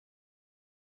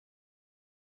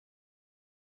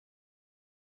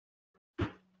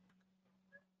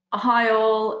Hi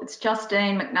all, it's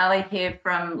Justine McNally here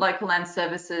from Local Land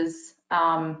Services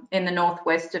in the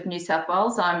northwest of New South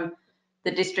Wales. I'm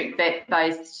the district vet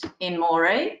based in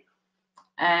Moree,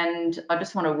 and I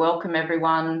just want to welcome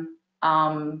everyone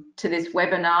to this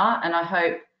webinar, and I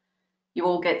hope you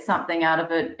all get something out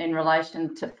of it in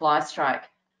relation to Flystrike.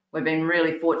 We've been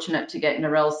really fortunate to get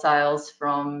Narelle Sales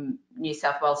from New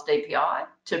South Wales DPI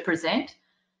to present.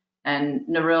 And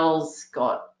Narelle's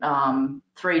got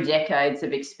 3 decades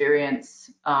of experience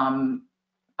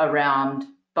around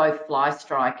both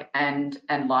Flystrike and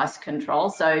lice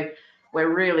control. So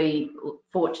we're really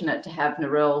fortunate to have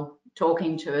Narelle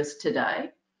talking to us today.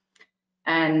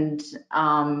 And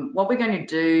what we're going to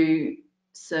do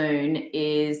soon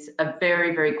is a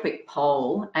very, very quick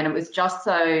poll. And it was just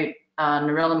so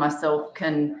Narelle and myself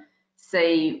can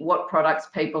see what products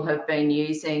people have been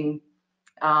using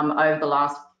over the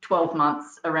last 12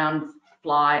 months around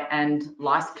fly and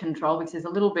lice control, because there's a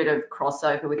little bit of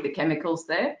crossover with the chemicals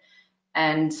there.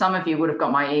 And some of you would have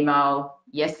got my email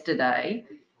yesterday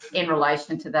in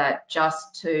relation to that,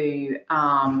 just to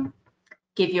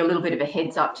give you a little bit of a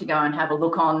heads up to go and have a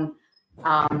look on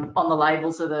the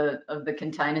labels of the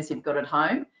containers you've got at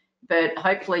home. But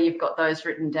hopefully you've got those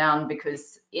written down,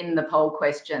 because in the poll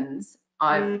questions,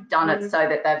 I've done it so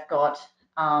that they've got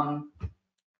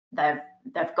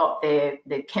they've got their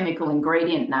chemical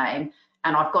ingredient name,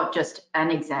 and I've got just an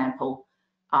example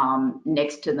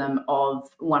next to them of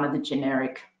one of the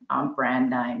generic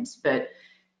brand names. But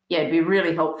yeah, it'd be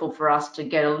really helpful for us to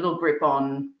get a little grip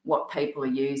on what people are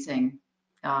using.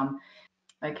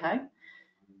 Okay,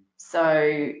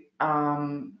 so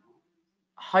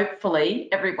hopefully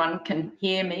everyone can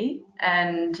hear me,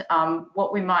 and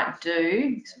what we might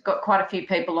do, we've got quite a few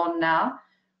people on now,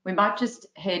 we might just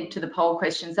head to the poll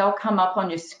questions. They'll come up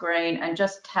on your screen, and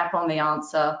just tap on the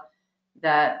answer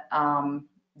that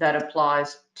that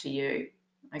applies to you.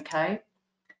 Okay,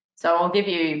 so I'll give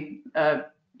you a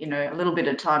little bit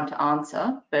of time to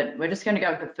answer, but we're just going to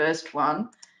go with the first one,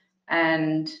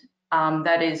 and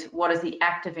that is, what is the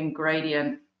active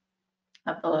ingredient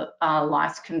of the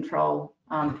lice control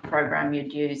program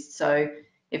you'd use? So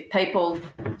if people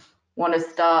want to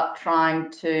start trying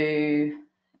to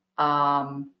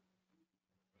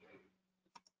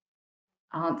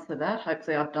answer that,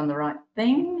 hopefully I've done the right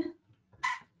thing.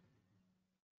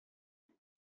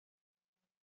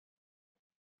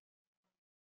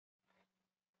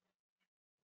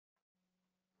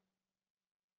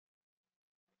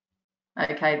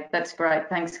 Okay, that's great.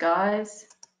 Thanks, guys.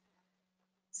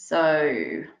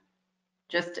 So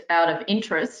just out of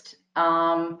interest,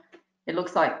 it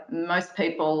looks like most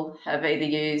people have either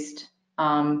used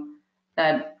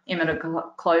that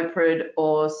imidacloprid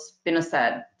or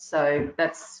spinosad. So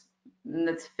that's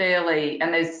fairly,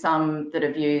 and there's some that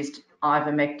have used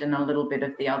ivermectin, a little bit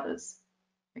of the others.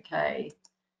 Okay.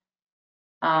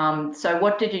 So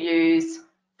what did you use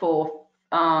for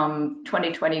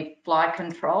 2020 fly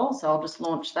control? So I'll just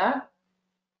launch that.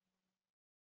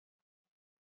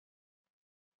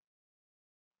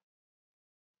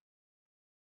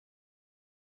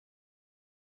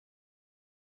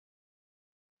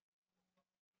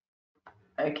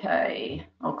 Okay,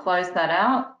 I'll close that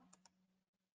out.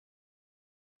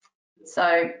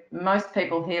 So most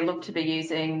people here look to be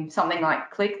using something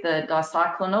like Click, the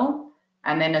dicyclonol,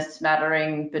 and then a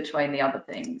smattering between the other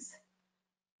things.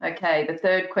 Okay, the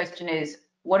third question is,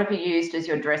 what have you used as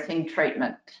your dressing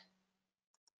treatment?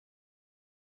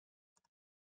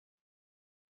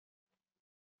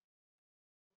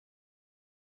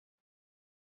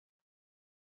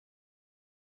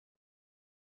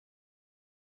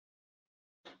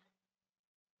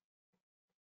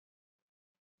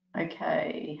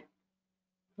 Okay,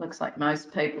 looks like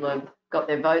most people have got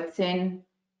their votes in.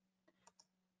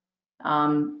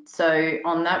 So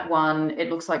on that one, it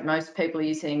looks like most people are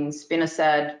using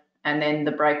spinosad, and then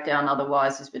the breakdown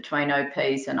otherwise is between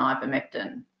OPs and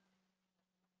ivermectin.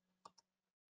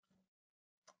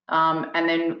 And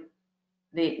then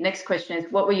the next question is,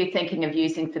 what were you thinking of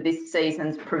using for this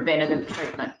season's preventative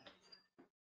treatment?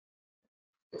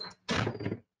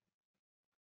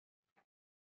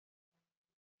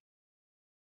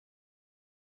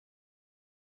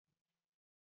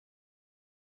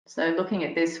 So looking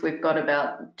at this, we've got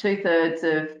about 2/3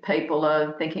 of people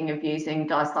are thinking of using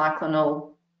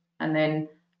dicyclonol, and then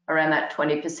around that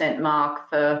 20% mark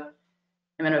for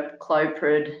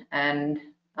imidacloprid and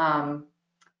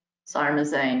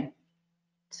cyramazine.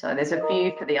 So there's a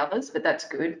few for the others, but that's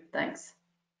good, thanks.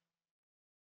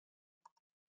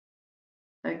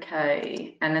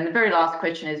 Okay, and then the very last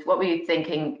question is, what were you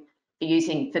thinking of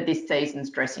using for this season's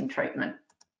dressing treatment?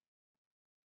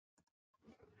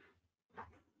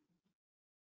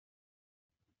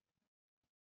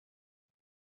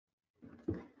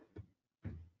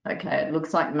 Okay, it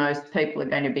looks like most people are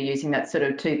going to be using that, sort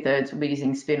of 2/3 will be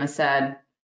using spinosad,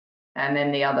 and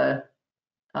then the other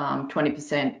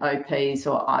 20% OPs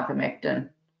or ivermectin.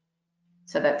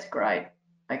 So that's great.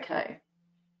 Okay.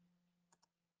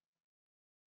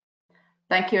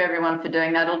 Thank you everyone for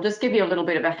doing that. I'll just give you a little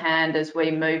bit of a hand as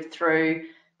we move through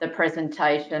the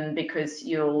presentation, because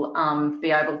you'll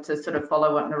be able to sort of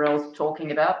follow what Narelle's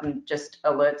talking about, and just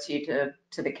alerts you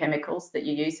to the chemicals that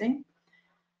you're using.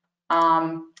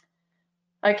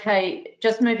 Okay,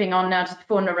 just moving on now, just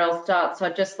before Narelle starts,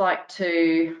 I'd just like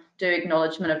to do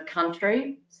acknowledgement of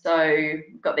country. So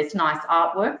we've got this nice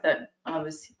artwork that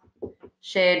was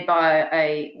shared by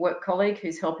a work colleague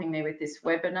who's helping me with this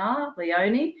webinar,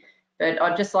 Leonie. But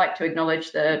I'd just like to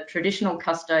acknowledge the traditional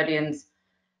custodians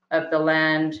of the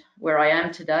land where I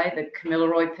am today, the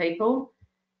Kamilaroi people,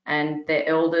 and their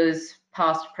elders,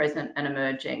 past, present, and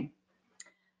emerging.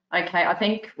 Okay, I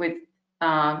think with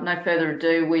no further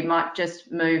ado, we might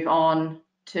just move on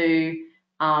to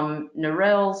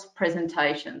Narelle's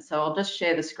presentation. So I'll just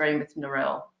share the screen with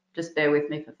Narelle. Just bear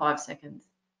with me for 5 seconds.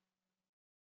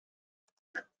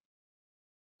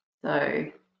 So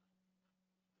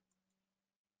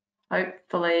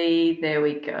hopefully, there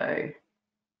we go.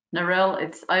 Narelle,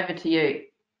 it's over to you.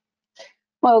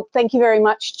 Well, thank you very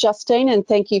much, Justine, and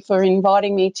thank you for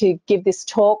inviting me to give this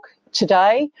talk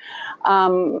today.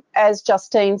 As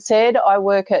Justine said, I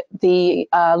work at the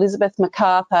Elizabeth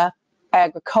MacArthur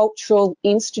Agricultural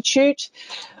Institute,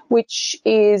 which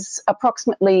is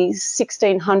approximately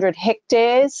 1,600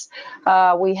 hectares.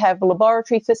 We have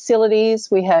laboratory facilities,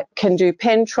 we can do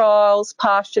pen trials,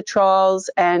 pasture trials,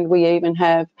 and we even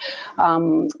have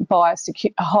high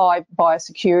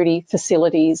biosecurity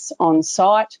facilities on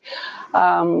site.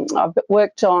 I've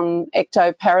worked on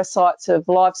ectoparasites of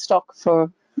livestock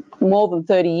for more than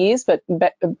 30 years, but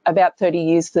about 30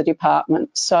 years for the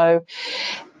department. So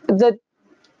the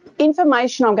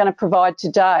information I'm going to provide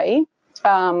today,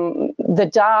 the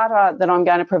data that I'm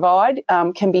going to provide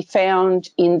can be found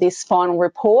in this final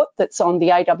report that's on the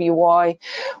AWI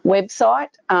website,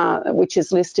 which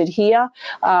is listed here.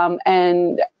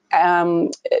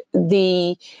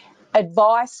 The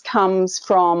advice comes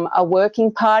from a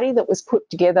working party that was put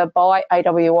together by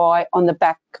AWI on the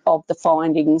back of the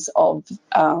findings of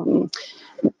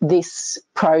this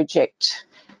project.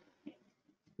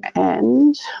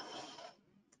 And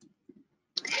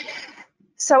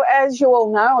so as you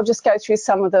all know, I'll just go through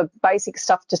some of the basic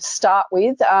stuff to start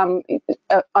with.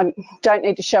 I don't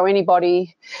need to show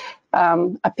anybody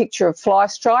a picture of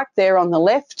Flystrike there on the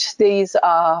left. These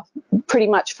are pretty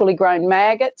much fully grown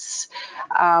maggots.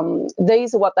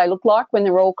 These are what they look like when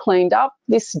they're all cleaned up.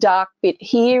 This dark bit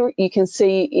here you can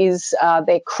see is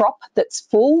their crop that's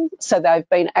full, so they've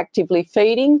been actively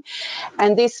feeding.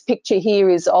 And this picture here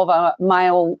is of a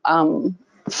male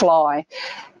fly.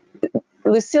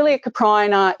 Lucilia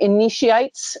caprina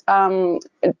initiates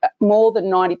more than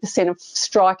 90% of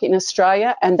strike in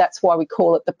Australia, and that's why we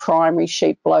call it the primary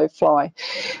sheep blowfly.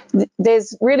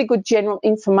 There's really good general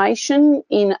information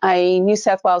in a New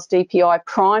South Wales DPI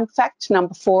Prime Fact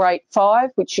number 485,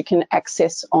 which you can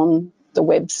access on the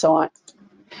website.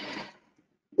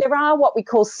 There are what we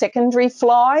call secondary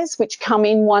flies, which come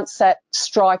in once that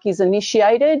strike is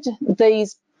initiated.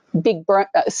 These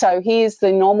so here's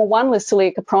the normal one,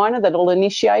 Lucilia caprina, that'll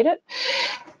initiate it.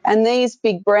 And these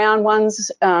big brown ones,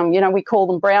 we call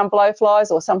them brown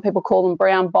blowflies, or some people call them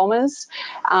brown bombers.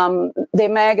 Their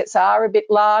maggots are a bit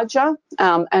larger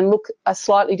and look a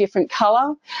slightly different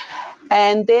colour.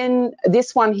 And then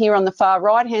this one here on the far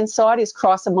right-hand side is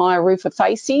Chrysomya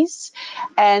rufifacies.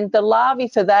 And the larvae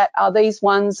for that are these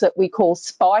ones that we call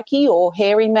spiky or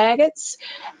hairy maggots.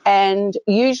 And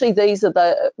usually these are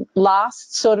the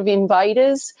last sort of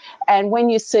invaders. And when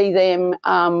you see them,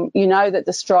 you know that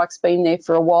the strike's been there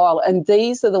for a while. And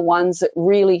these are the ones that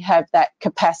really have that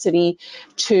capacity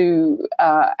to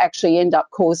actually end up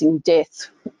causing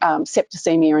death,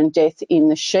 septicemia and death in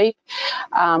the sheep.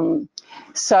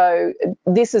 So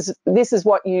this is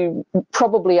what you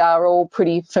probably are all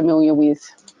pretty familiar with.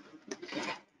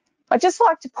 I'd just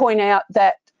like to point out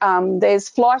that there's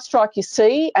Flystrike you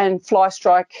see and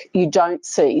Flystrike you don't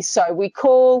see. So we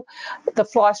call the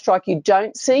Flystrike you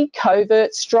don't see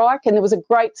covert strike, and there was a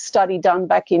great study done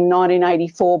back in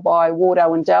 1984 by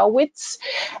Wardo and Dalwitz,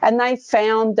 and they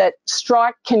found that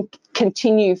strike can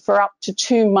continue for up to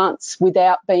 2 months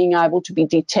without being able to be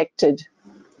detected.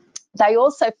 They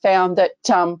also found that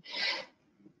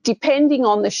depending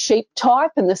on the sheep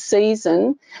type and the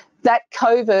season, that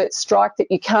covert strike that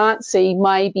you can't see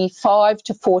may be 5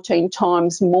 to 14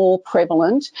 times more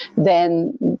prevalent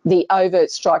than the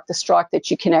overt strike, the strike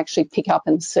that you can actually pick up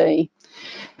and see.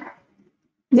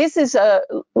 This is a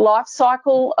life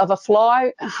cycle of a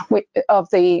fly, of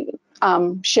the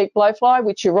sheep blowfly,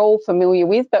 which you're all familiar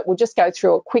with, but we'll just go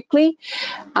through it quickly.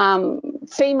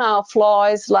 Female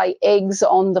flies lay eggs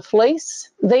on the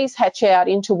fleece. These hatch out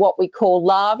into what we call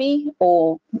larvae,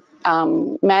 or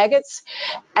maggots,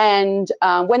 and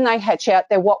when they hatch out,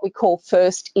 they're what we call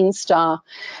first instar.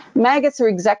 Maggots are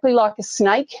exactly like a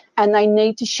snake, and they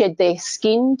need to shed their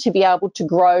skin to be able to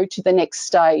grow to the next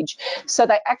stage. So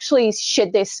they actually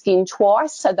shed their skin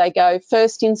twice. So they go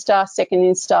first instar, second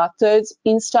instar, third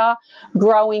instar,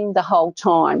 growing the whole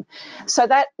time. So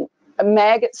that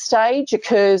maggot stage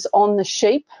occurs on the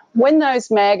sheep. When those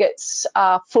maggots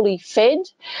are fully fed,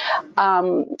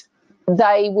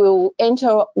 they will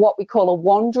enter what we call a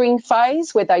wandering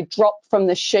phase, where they drop from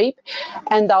the sheep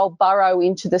and they'll burrow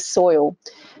into the soil.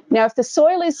 Now, if the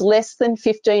soil is less than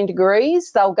 15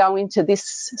 degrees, they'll go into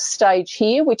this stage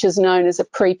here, which is known as a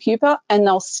prepupa, and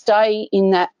they'll stay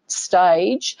in that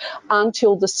stage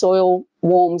until the soil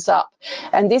warms up.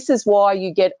 And this is why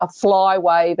you get a fly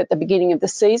wave at the beginning of the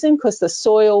season, because the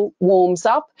soil warms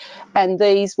up, and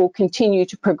these will continue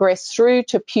to progress through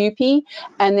to pupae,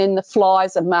 and then the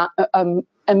flies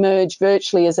emerge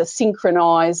virtually as a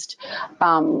synchronised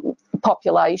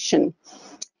population.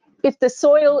 If the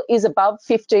soil is above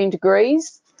 15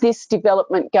 degrees, this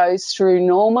development goes through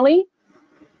normally.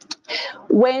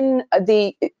 When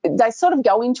they sort of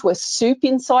go into a soup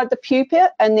inside the pupa,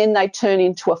 and then they turn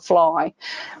into a fly.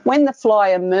 When the fly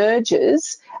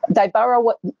emerges, they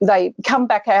come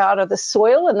back out of the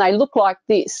soil, and they look like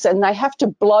this, and they have to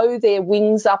blow their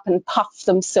wings up and puff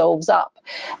themselves up,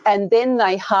 and then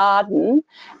they harden,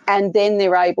 and then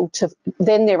they're able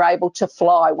to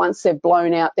fly once they've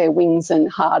blown out their wings and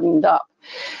hardened up.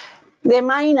 Their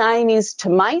main aim is to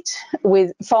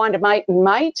find a mate and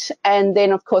mate, and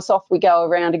then of course off we go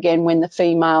around again when the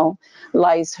female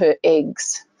lays her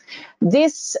eggs.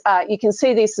 This, you can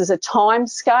see this as a time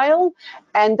scale,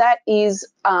 and that is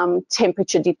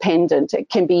temperature dependent. It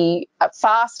can be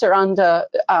faster under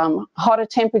hotter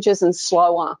temperatures and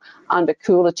slower under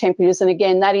cooler temperatures. And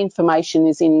again, that information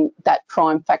is in that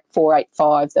Prime Fact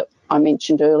 485 that I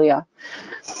mentioned earlier.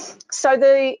 So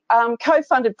the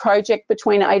co-funded project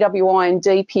between AWI and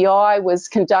DPI was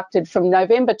conducted from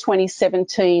November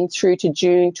 2017 through to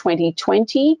June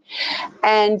 2020.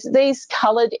 And these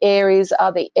coloured areas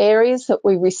are the areas that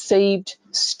we received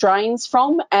strains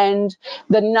from, and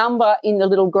the number in the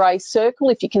little grey circle,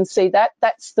 if you can see that,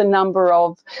 that's the number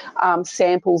of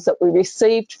samples that we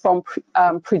received from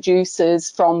producers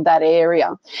from that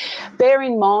area. Bear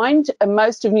in mind,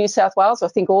 most of New South Wales, I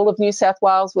think all of New South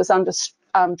Wales, was under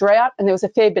drought, and there was a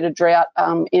fair bit of drought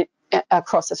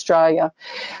across Australia.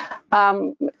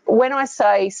 When I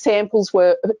say samples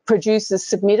were producers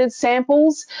submitted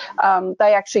samples,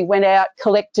 they actually went out,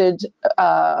 collected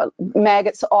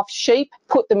maggots off sheep,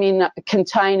 put them in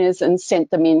containers and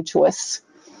sent them in to us.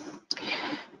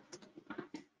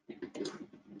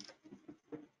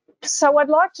 So I'd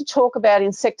like to talk about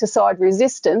insecticide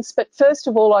resistance, but first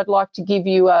of all, I'd like to give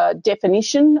you a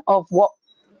definition of what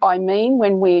I mean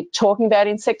when we're talking about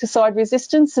insecticide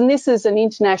resistance, and this is an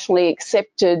internationally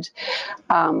accepted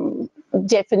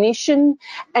definition,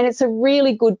 and it's a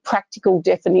really good practical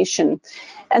definition.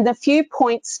 And the few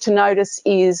points to notice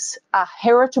is a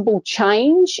heritable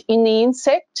change in the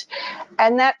insect,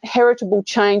 and that heritable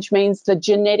change means the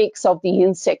genetics of the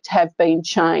insect have been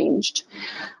changed.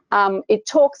 It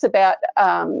talks about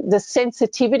the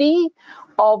sensitivity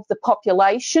of the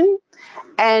population,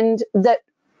 and that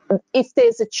if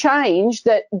there's a change,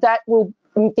 that will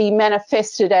be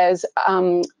manifested as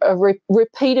a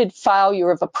repeated failure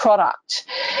of a product.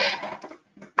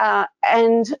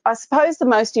 And I suppose the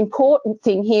most important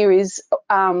thing here is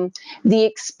the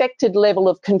expected level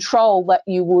of control that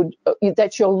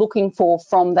you're looking for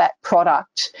from that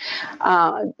product.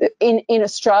 In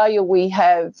Australia, we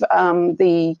have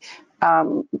the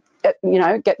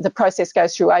process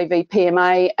goes through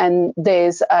AVPMA, and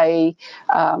there's a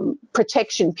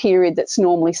protection period that's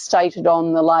normally stated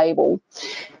on the label.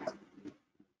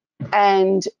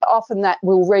 And often that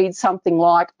will read something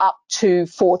like up to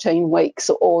 14 weeks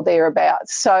or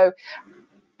thereabouts. So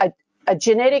a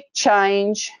genetic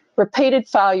change, repeated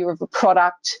failure of a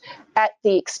product at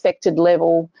the expected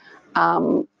level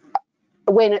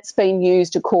when it's been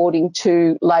used according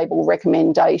to label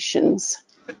recommendations.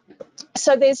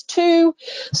 So there's two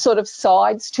sort of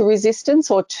sides to resistance,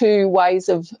 or two ways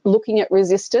of looking at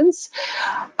resistance.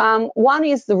 One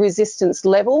is the resistance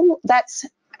level. That's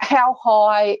how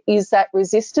high is that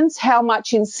resistance? How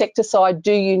much insecticide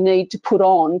do you need to put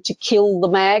on to kill the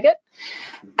maggot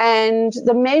And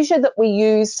the measure that we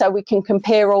use so we can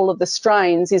compare all of the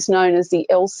strains is known as the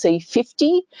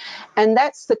LC50, and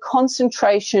that's the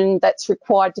concentration that's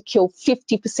required to kill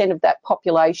 50% of that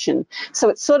population. So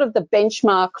it's sort of the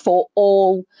benchmark for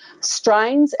all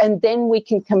strains, and then we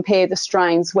can compare the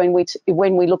strains when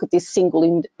we look at this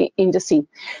single indice.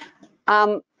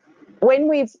 When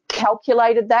we've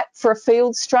calculated that for a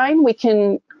field strain, we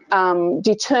can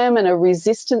determine a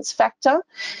resistance factor,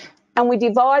 and we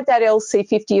divide that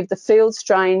LC50 of the field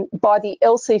strain by the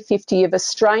LC50 of a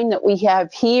strain that we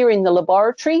have here in the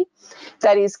laboratory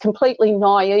that is completely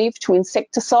naive to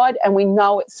insecticide, and we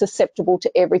know it's susceptible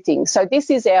to everything. So this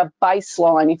is our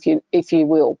baseline, if you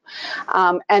will,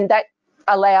 and that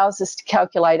allows us to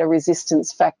calculate a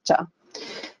resistance factor.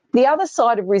 The other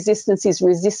side of resistance is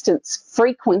resistance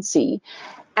frequency,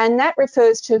 and that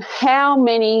refers to how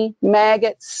many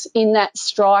maggots in that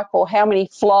strike or how many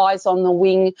flies on the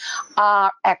wing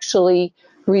are actually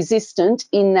resistant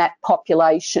in that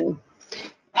population.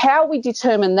 How we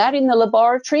determine that in the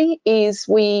laboratory is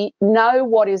we know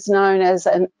what is known as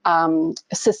a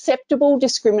susceptible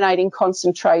discriminating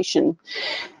concentration.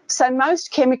 So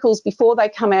most chemicals, before they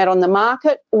come out on the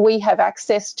market, we have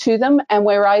access to them, and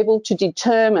we're able to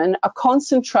determine a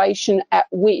concentration at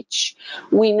which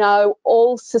we know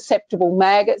all susceptible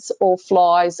maggots or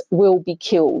flies will be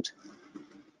killed.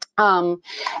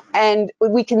 And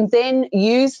we can then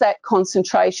use that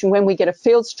concentration when we get a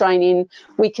field strain in.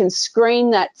 We can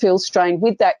screen that field strain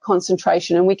with that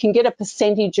concentration, and we can get a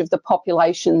percentage of the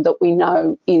population that we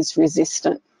know is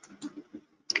resistant.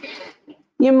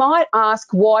 You might ask,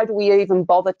 why do we even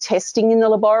bother testing in the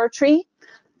laboratory?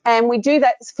 And we do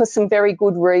that for some very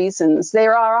good reasons.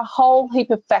 There are a whole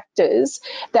heap of factors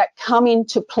that come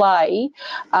into play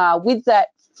with that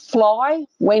fly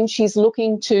when she's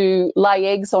looking to lay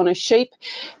eggs on a sheep.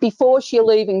 Before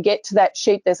she'll even get to that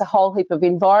sheep, there's a whole heap of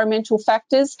environmental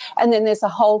factors, and then there's a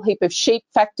whole heap of sheep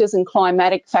factors and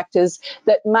climatic factors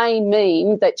that may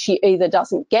mean that she either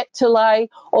doesn't get to lay,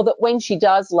 or that when she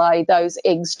does lay, those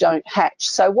eggs don't hatch.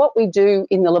 So what we do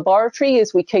in the laboratory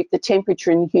is we keep the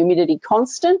temperature and humidity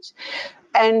constant,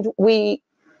 and we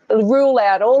rule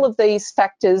out all of these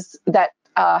factors that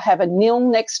have a nil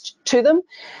next to them.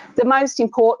 The most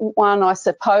important one, I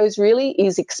suppose, really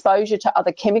is exposure to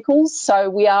other chemicals. So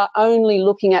we are only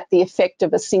looking at the effect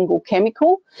of a single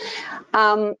chemical.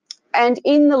 And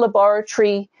in the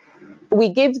laboratory, we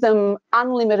give them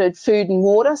unlimited food and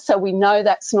water, so we know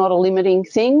that's not a limiting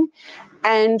thing.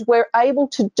 And we're able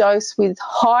to dose with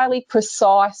highly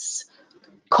precise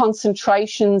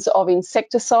concentrations of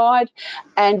insecticide,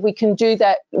 and we can do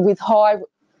that with high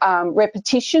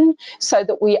repetition, so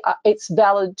that it's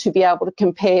valid to be able to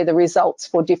compare the results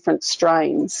for different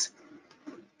strains.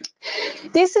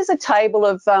 This is a table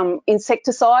of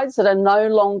insecticides that are no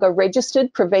longer registered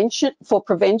for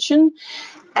prevention,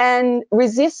 and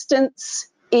resistance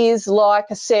is like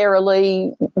a Sara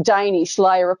Lee Danish,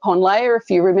 layer upon layer, if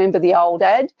you remember the old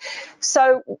ad.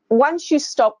 So once you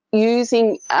stop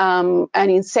using an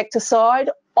insecticide,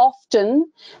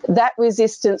 often that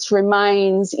resistance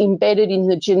remains embedded in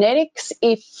the genetics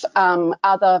if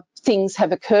other things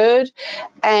have occurred,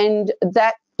 and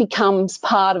that becomes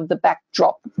part of the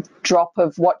backdrop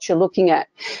of what you're looking at.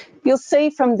 You'll see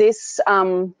from this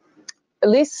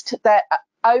list that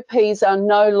OPs are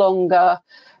no longer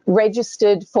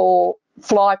registered for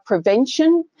fly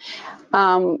prevention.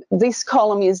 This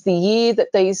column is the year that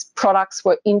these products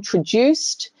were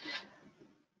introduced.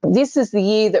 This is the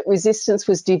year that resistance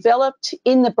was developed.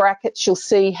 In the brackets, you'll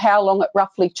see how long it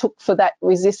roughly took for that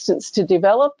resistance to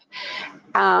develop.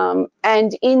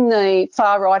 And in the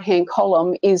far right-hand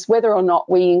column is whether or not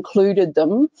we included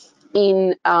them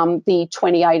in the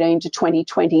 2018 to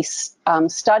 2020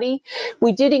 study.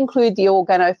 We did include the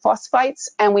organophosphates,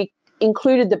 and we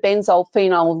included the benzyl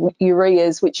phenyl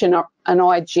ureas, which are an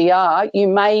IGR. You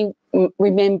may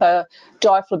remember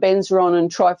diflubenzuron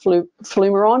and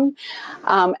triflumeron,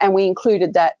 and we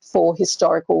included that for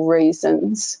historical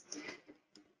reasons.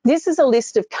 This is a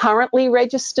list of currently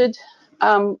registered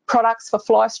products for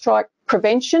fly strike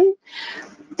prevention.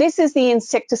 This is the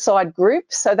insecticide group,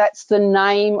 so that's the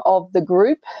name of the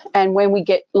group, and when we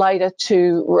get later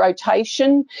to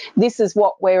rotation, this is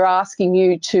what we're asking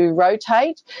you to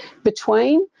rotate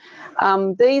between.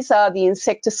 These are the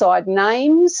insecticide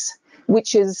names,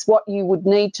 which is what you would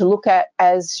need to look at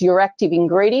as your active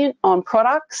ingredient on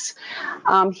products.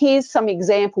 Here's some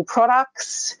example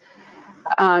products.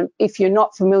 If you're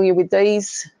not familiar with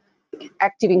these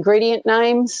active ingredient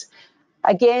names,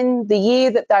 again, the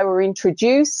year that they were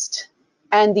introduced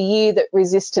and the year that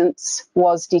resistance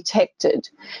was detected.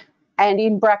 and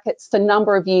in brackets the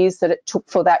number of years that it took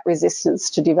for that resistance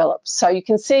to develop. So you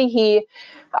can see here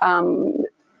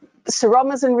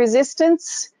seromazine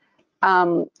resistance,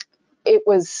 it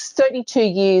was 32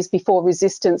 years before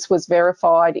resistance was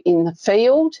verified in the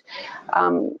field.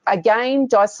 Again,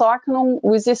 dicyclonal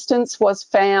resistance was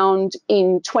found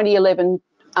in 2011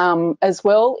 as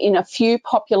well in a few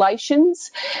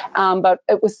populations, but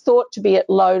it was thought to be at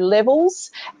low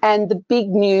levels, and the big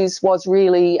news was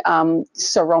really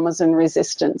seromazine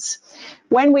resistance.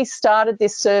 When we started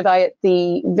this survey at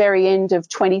the very end of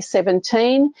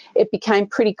 2017, it became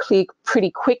pretty clear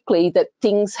pretty quickly that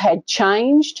things had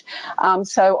changed.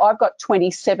 So I've got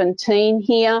 2017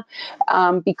 here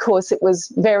because it was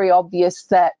very obvious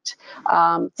that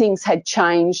things had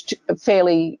changed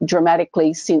fairly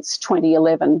dramatically since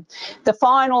 2011. The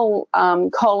final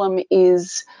column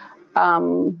is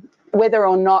whether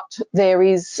or not there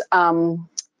is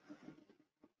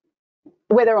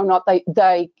whether or not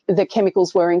the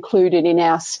chemicals were included in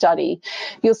our study.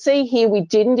 You'll see here we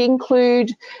didn't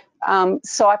include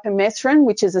cypermethrin,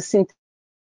 which is a synthetic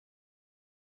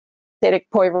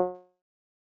poivy.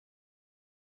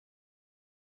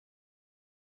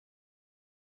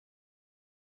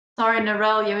 Sorry,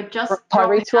 Narelle, you were just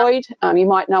pyrethroid. You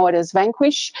might know it as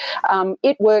Vanquish.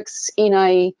 It works in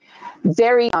a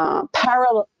very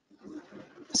parallel.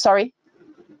 Sorry.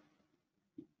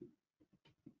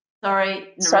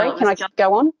 Sorry, Narelle. Sorry, can I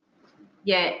go on?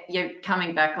 Yeah, you're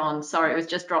coming back on. Sorry, it was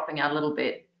just dropping out a little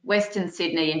bit. Western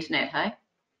Sydney internet, hey?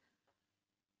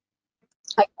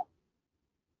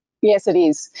 Yes, it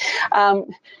is.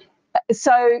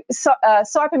 So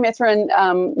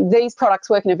cypermethrin, these products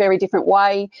work in a very different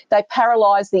way. They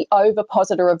paralyse the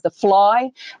ovipositor of the fly,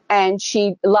 and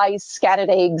she lays scattered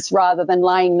eggs rather than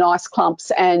laying nice clumps,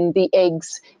 and the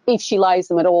eggs, if she lays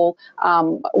them at all,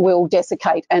 will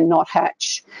desiccate and not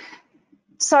hatch.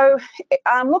 So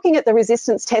looking at the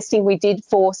resistance testing we did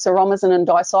for seromazine and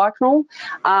dicyclonal,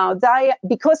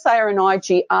 because they are an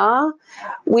IGR,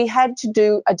 we had to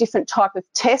do a different type of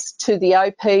test to the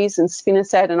OPs and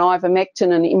spinosad and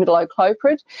ivermectin and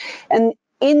imidacloprid. And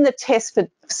in the test for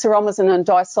seromazine and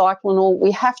dicyclonal, we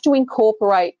have to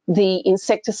incorporate the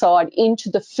insecticide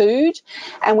into the food,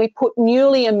 and we put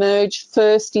newly emerged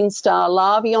first instar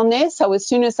larvae on there. So as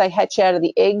soon as they hatch out of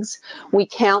the eggs, we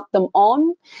count them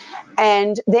on,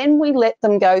 and then we let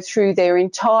them go through their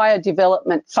entire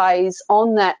development phase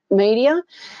on that media.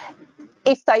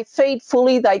 If they feed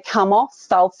fully, they come off,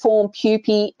 they'll form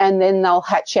pupae, and then they'll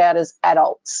hatch out as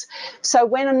adults. So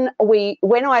when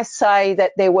I say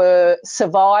that there were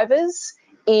survivors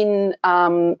in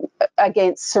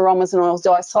against seromazine or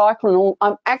dicyclonal,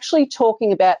 I'm actually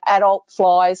talking about adult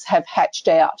flies have hatched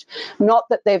out, not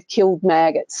that they've killed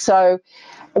maggots. So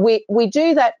we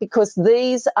do that because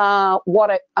these are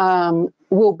what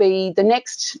will be the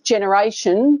next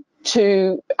generation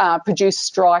to produce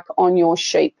strike on your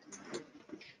sheep.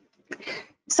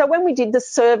 So when we did the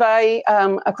survey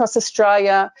across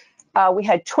Australia, we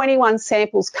had 21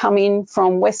 samples come in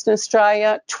from Western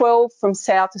Australia, 12 from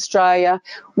South Australia.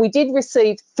 We did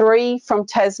receive 3 from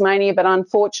Tasmania, but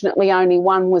unfortunately only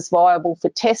 1 was viable for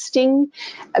testing.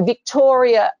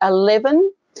 Victoria, 11,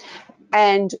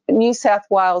 and New South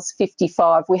Wales,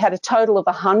 55. We had a total of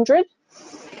 100.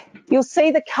 You'll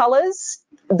see the colours.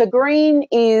 The green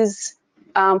is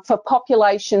for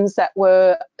populations that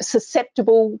were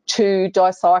susceptible to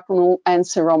dicyclonal and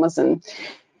seromazine.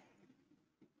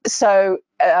 So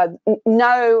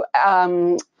no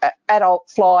adult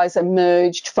flies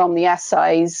emerged from the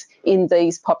assays in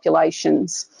these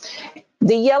populations.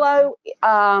 The yellow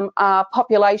are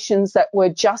populations that were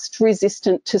just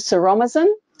resistant to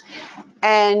seromazine,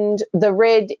 and the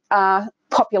red are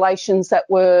populations that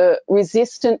were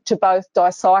resistant to both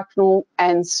dicyclonal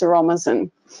and seromazine.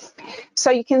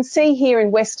 So you can see here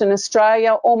in Western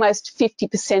Australia, almost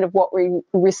 50% of what we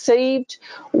received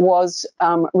was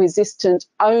resistant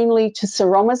only to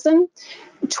seromazine,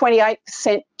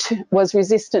 28% was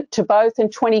resistant to both,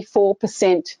 and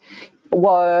 24%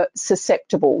 were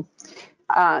susceptible.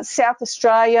 South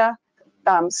Australia,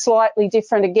 slightly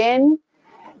different again.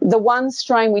 The one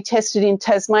strain we tested in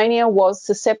Tasmania was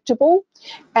susceptible,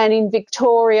 and in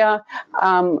Victoria,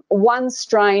 one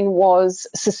strain was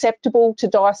susceptible to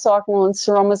dicyclonal and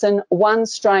seromazine, one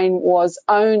strain was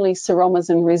only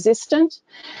seromazine resistant.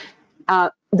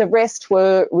 The rest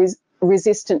were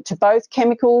resistant to both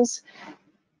chemicals,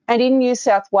 and in New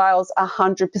South Wales,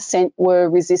 100% were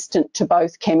resistant to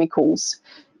both chemicals.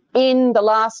 In the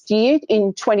last year,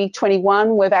 in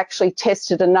 2021, we've actually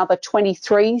tested another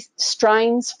 23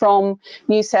 strains from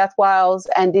New South Wales,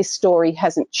 and this story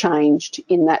hasn't changed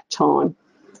in that time.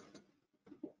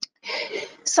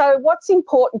 So what's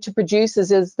important to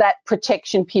producers is that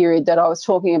protection period that I was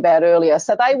talking about earlier.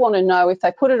 So they want to know, if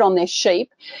they put it on their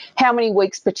sheep, how many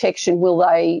weeks protection will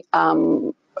they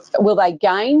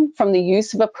gain from the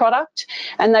use of a product,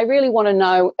 and they really want to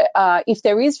know if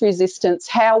there is resistance,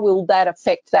 how will that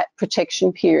affect that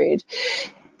protection period.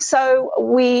 So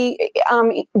we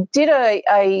did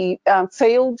a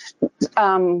field,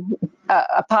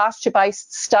 a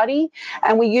pasture-based study,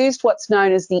 and we used what's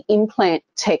known as the implant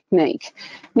technique.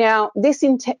 Now, this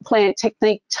implant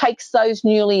technique takes those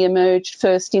newly emerged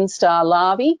first instar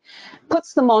larvae,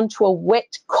 puts them onto a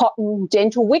wet cotton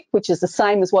dental wick, which is the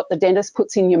same as what the dentist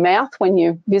puts in your mouth when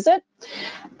you visit,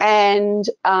 and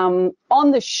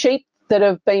on the sheep that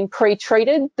have been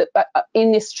pre-treated,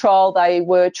 in this trial they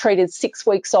were treated 6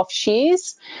 weeks off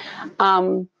shears.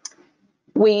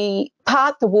 We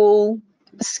part the wool,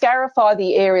 scarify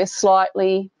the area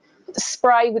slightly,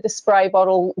 spray with a spray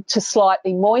bottle to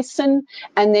slightly moisten,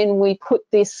 and then we put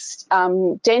this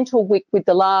dental wick with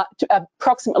the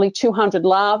approximately 200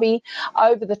 larvae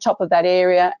over the top of that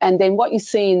area, and then what you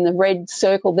see in the red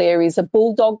circle there is a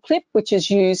bulldog clip, which is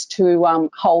used to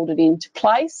hold it into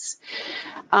place.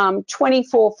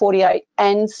 24, 48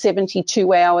 and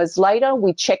 72 hours later,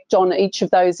 we checked on each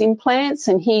of those implants,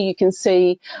 and here you can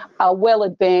see a well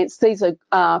advanced, these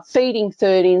are feeding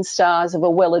third instars of a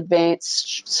well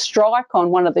advanced strike on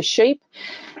one of the sheep,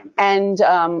 and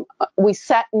we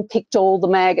sat and picked all the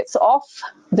maggots off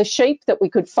the sheep that we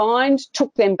could find,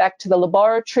 took them back to the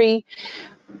laboratory,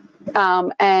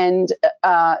 and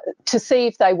to see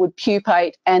if they would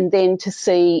pupate, and then to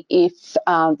see if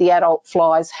the adult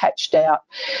flies hatched out.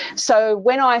 So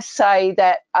when I say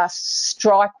that a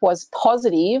strike was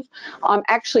positive, I'm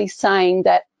actually saying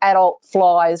that adult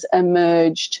flies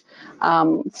emerged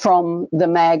from the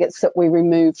maggots that we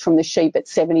removed from the sheep at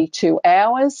 72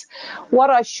 hours.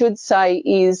 What I should say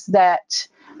is that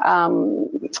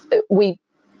we,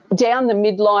 down the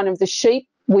midline of the sheep,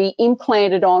 we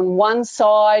implanted on one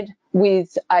side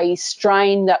with a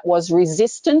strain that was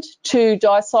resistant to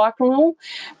dicyclonal,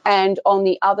 and on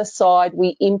the other side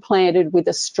we implanted with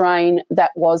a strain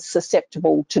that was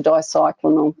susceptible to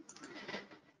dicyclonal.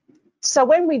 So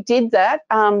when we did that,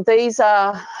 these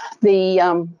are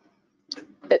the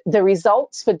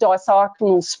results for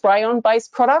dicyclonal spray-on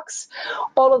based products.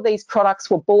 All of these products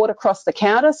were bought across the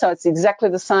counter, so it's exactly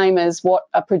the same as what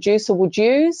a producer would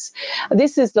use.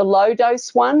 This is the low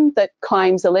dose one that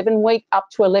claims up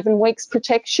to 11 weeks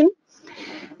protection.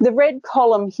 The red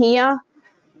column here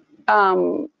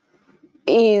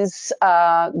is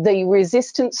the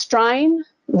resistant strain.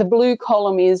 The blue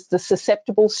column is the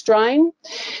susceptible strain,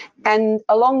 and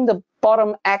along the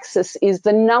bottom axis is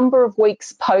the number of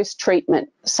weeks post-treatment.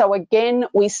 So again,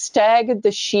 we staggered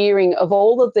the shearing of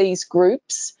all of these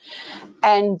groups,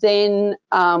 and then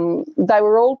they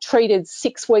were all treated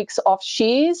 6 weeks off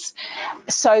shears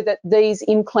so that these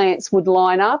implants would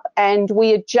line up, and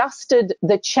we adjusted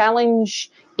the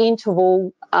challenge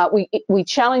interval. We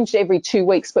challenged every 2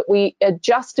 weeks, but we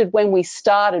adjusted when we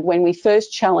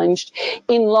first challenged,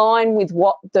 in line with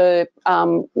what the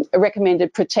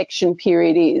recommended protection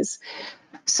period is.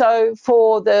 So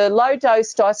for the low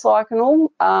dose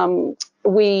dicyclonal,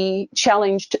 we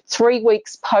challenged 3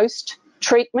 weeks post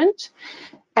treatment,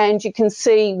 and you can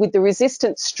see with the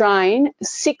resistant strain,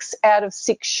 6 out of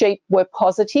 6 sheep were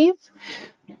positive.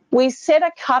 We set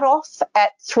a cutoff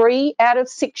at 3 out of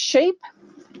 6 sheep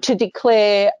to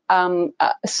declare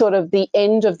sort of the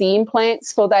end of the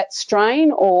implants for that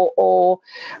strain, or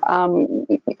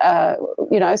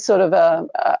you know, sort of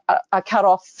a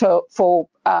cutoff for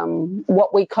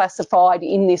what we classified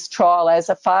in this trial as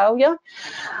a failure.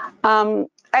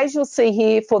 As you'll see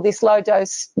here, for this low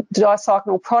dose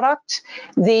dicyclonal product,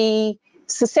 the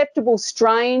susceptible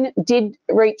strain did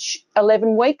reach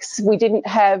 11 weeks. We didn't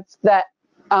have that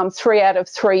 3 out of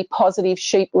 3 positive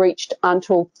sheep reached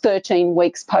until 13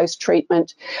 weeks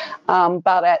post-treatment,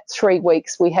 but at 3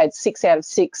 weeks we had 6 out of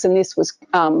 6, and this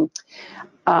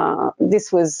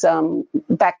was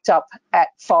backed up at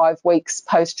 5 weeks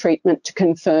post-treatment to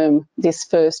confirm this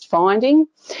first finding.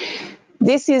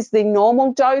 This is the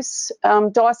normal dose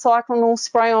dicyclonal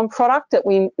spray-on product that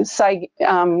we say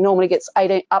normally gets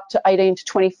up to 18 to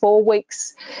 24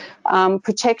 weeks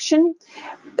protection.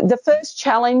 The first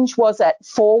challenge was at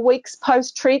 4 weeks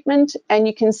post-treatment, and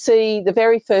you can see the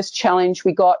very first challenge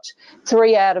we got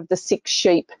 3 out of the 6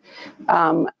 sheep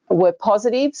were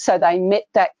positive, so they met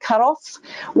that cutoff.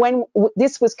 When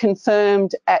this was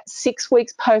confirmed at 6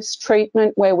 weeks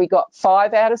post-treatment, where we got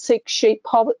 5 out of 6 sheep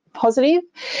positive.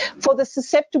 For the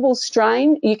susceptible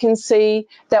strain, you can see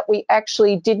that we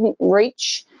actually didn't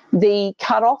reach the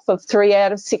cutoff of 3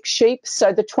 out of 6 sheep,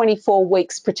 so the 24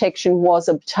 weeks protection was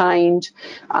obtained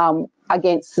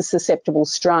against the susceptible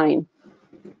strain.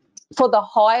 For the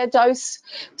higher dose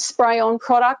spray-on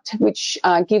product, which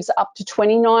gives up to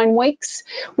 29 weeks,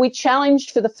 we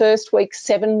challenged for the first week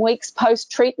 7 weeks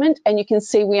post-treatment, and you can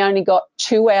see we only got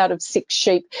 2 out of 6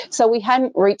 sheep, so we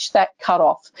hadn't reached that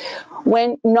cutoff.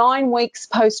 When 9 weeks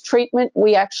post-treatment,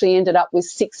 we actually ended up with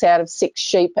 6 out of 6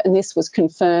 sheep, and this was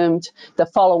confirmed the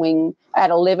following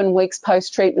at 11 weeks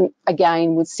post-treatment,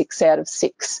 again with 6 out of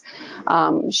 6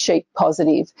 sheep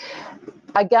positive.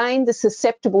 Again, the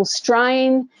susceptible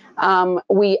strain,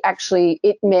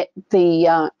 it met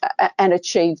the and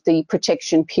achieved the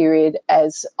protection period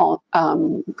as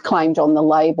claimed on the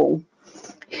label.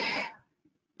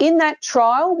 In that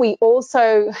trial, we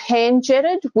also hand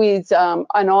jetted with an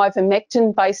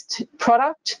ivermectin-based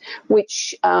product,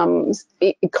 which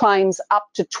it claims up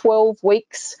to 12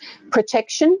 weeks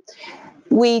protection.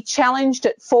 We challenged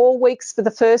at 4 weeks for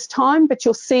the first time, but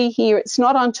you'll see here it's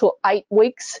not until 8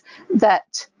 weeks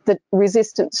that the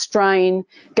resistant strain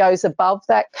goes above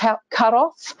that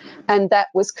cutoff, and that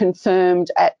was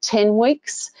confirmed at 10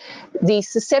 weeks. The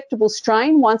susceptible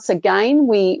strain, once again,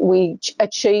 we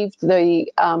achieved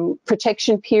the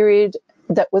protection period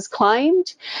that was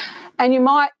claimed. And you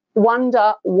might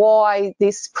wonder why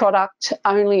this product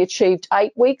only achieved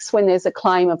 8 weeks when there's a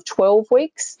claim of 12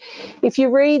 weeks. If you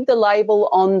read the label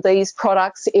on these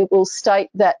products, it will state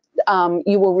that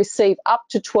you will receive up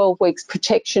to 12 weeks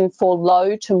protection for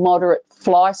low to moderate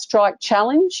Flystrike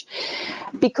challenge.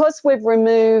 Because we've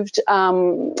removed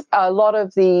a lot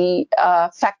of the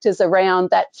factors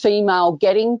around that female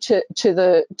getting to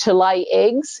lay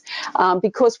eggs,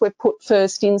 because we've put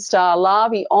first instar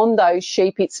larvae on those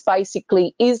sheep, it's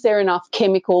basically, is there enough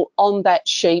chemical on that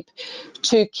sheep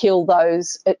to kill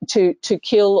those, to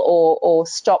kill or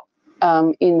stop,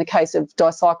 in the case of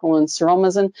dicyclone and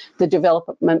seromazine, the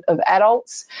development of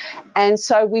adults. And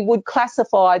so we would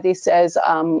classify this as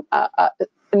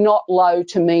not low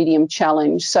to medium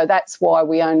challenge. So that's why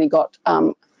we only got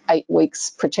 8 weeks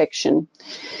protection.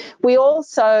 We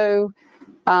also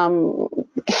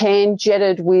hand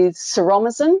jetted with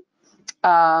seromazine,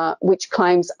 which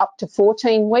claims up to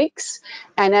 14 weeks.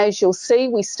 And as you'll see,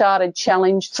 we started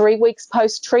challenge 3 weeks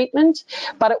post-treatment,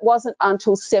 but it wasn't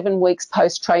until 7 weeks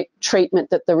post-treatment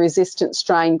that the resistant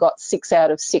strain got 6 out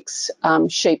of 6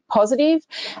 sheep positive.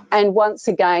 And once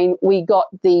again, we got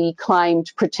the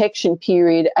claimed protection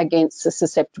period against the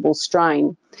susceptible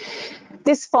strain.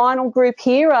 This final group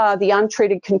here are the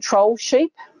untreated control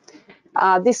sheep.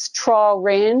 This trial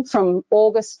ran from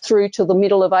August through to the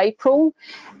middle of April,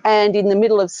 and in the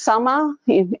middle of summer,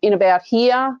 in about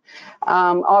here,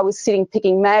 I was sitting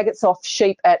picking maggots off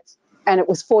sheep and it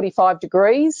was 45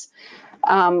 degrees.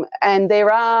 And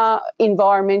there are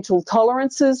environmental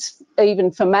tolerances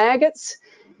even for maggots,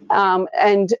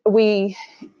 and we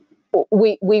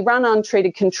run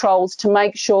untreated controls to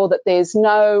make sure that there's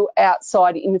no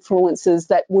outside influences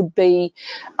that would be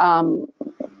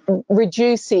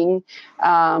reducing,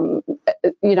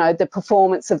 the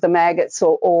performance of the maggots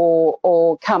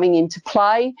or coming into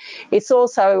play. It's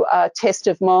also a test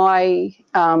of my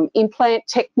implant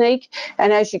technique,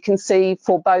 and as you can see,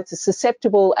 for both the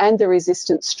susceptible and the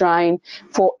resistant strain,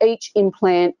 for each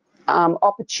implant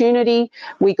opportunity,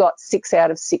 we got 6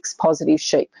 out of 6 positive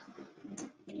sheep.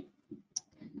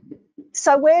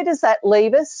 So where does that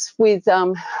leave us with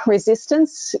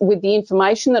resistance, with the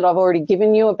information that I've already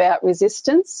given you about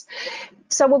resistance?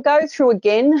 So we'll go through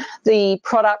again the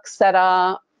products that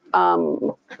are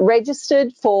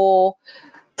registered for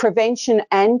prevention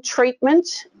and treatment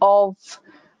of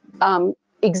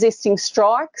existing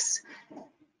strikes.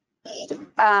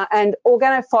 And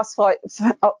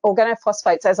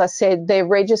organophosphates, as I said, they're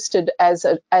registered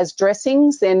as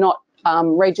dressings. They're not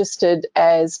registered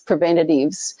as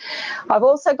preventatives. I've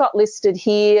also got listed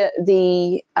here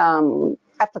the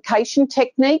application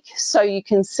technique, so you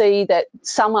can see that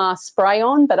some are spray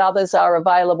on, but others are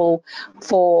available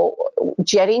for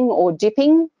jetting or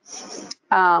dipping.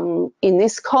 In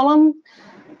this column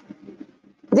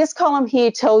here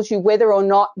tells you whether or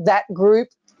not that group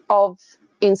of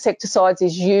insecticides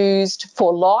is used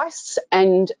for lice,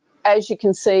 and as you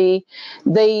can see,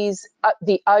 these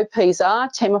the OPs are,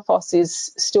 Temifos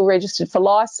is still registered for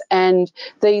lice, and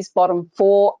these bottom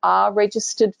 4 are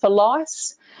registered for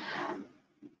lice.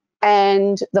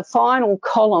 And the final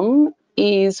column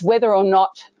is whether or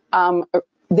not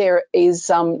there is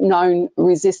known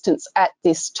resistance at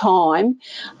this time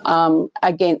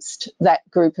against that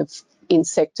group of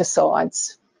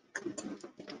insecticides.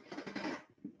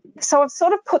 So I've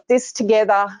sort of put this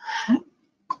together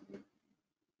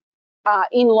are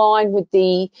in line with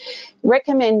the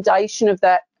recommendation of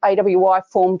that AWI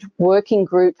formed working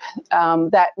group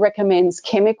that recommends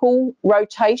chemical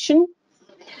rotation.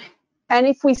 And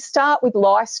if we start with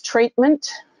lice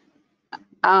treatment,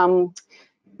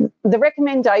 the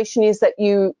recommendation is that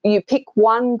you pick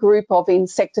one group of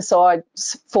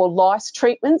insecticides for lice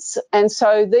treatments, and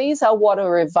so these are what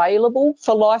are available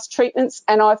for lice treatments,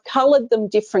 and I've coloured them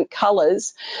different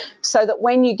colours so that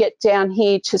when you get down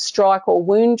here to strike or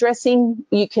wound dressing,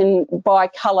 you can buy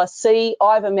colour C.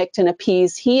 Ivermectin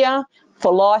appears here.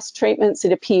 For lice treatments,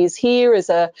 it appears here as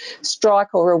a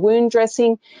strike or a wound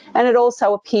dressing, and it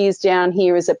also appears down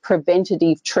here as a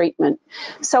preventative treatment.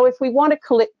 So if we want to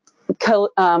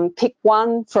pick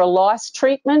one for a lice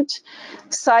treatment,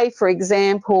 say for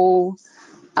example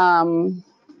we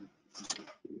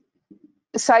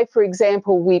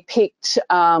picked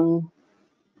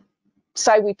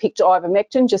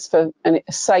ivermectin, just for the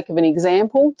sake of an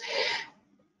example.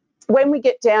 When we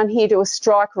get down here to a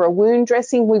strike or a wound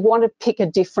dressing, we want to pick a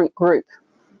different group.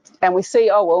 And we see,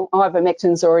 oh, well,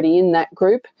 ivermectin's already in that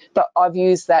group, but I've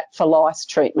used that for lice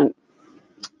treatment.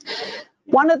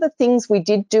 One of the things we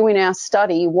did do in our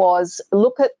study was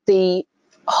look at the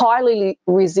highly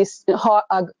resistant,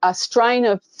 a strain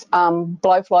of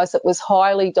blowflies that was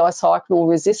highly dicyclone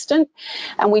resistant,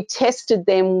 and we tested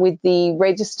them with the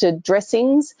registered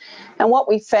dressings. And what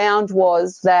we found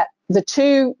was that the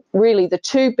two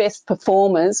best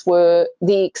performers were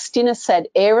the Extinosad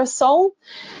aerosol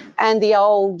and the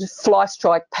old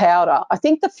Flystrike powder. I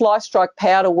think the Flystrike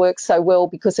powder works so well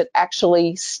because it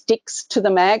actually sticks to the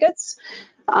maggots.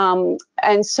 And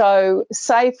so,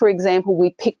 say for example, we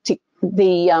picked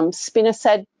the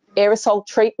Spinosad aerosol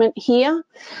treatment here.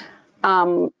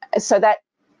 So that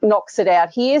knocks it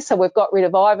out here. So we've got rid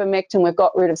of ivermectin, we've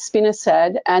got rid of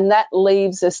Spinosad, and that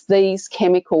leaves us these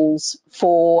chemicals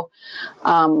for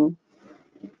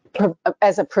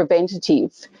as a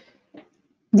preventative.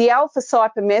 The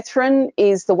alpha-cypermethrin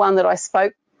is the one that I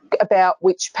spoke about,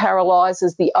 which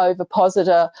paralyses the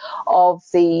ovipositor of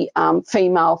the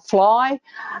female fly.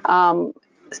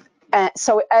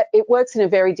 So it works in a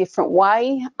very different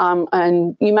way,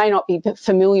 and you may not be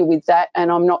familiar with that, and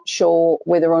I'm not sure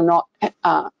whether or not,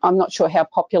 I'm not sure how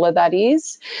popular that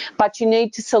is, but you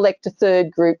need to select a third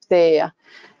group there.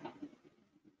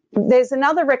 There's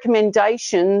another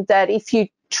recommendation that if you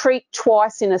treat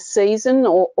twice in a season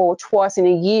or twice in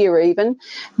a year even,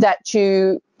 that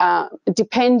you,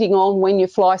 depending on when your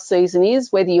fly season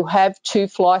is, whether you have 2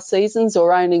 fly seasons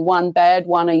or only one bad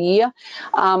one a year,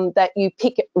 that you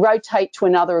rotate to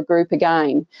another group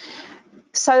again.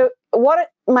 So what it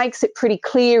makes it pretty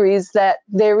clear is that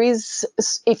there is,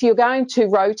 if you're going to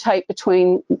rotate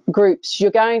between groups,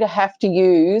 you're going to have to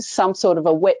use some sort of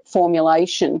a wet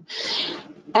formulation.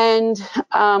 And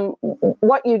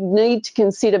what you need to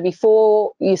consider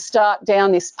before you start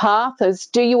down this path is,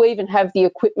 do you even have the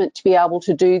equipment to be able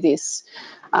to do this?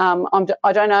 I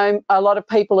don't know, a lot of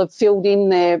people have filled in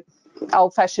their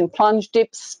old-fashioned plunge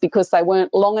dips because they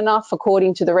weren't long enough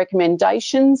according to the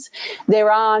recommendations.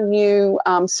 There are new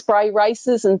spray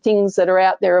races and things that are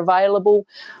out there available,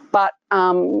 but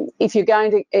if you're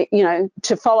going to,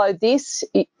 to follow this,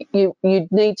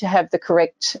 you'd need to have the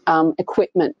correct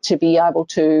equipment to be able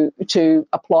to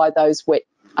apply those wet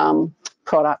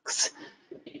products.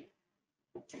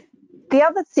 The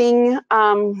other thing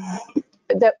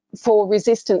that for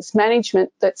resistance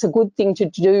management that's a good thing to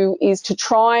do is to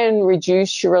try and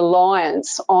reduce your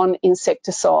reliance on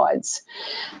insecticides.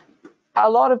 A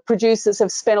lot of producers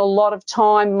have spent a lot of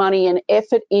time, money and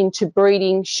effort into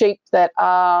breeding sheep that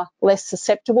are less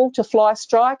susceptible to fly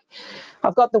strike.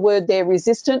 I've got the word there,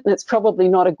 resistant, and it's probably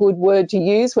not a good word to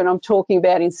use when I'm talking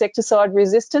about insecticide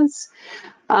resistance.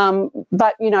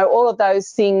 But, all of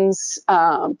those things,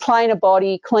 plainer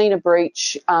body, cleaner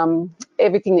breech,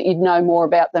 everything that you'd know more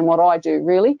about than what I do,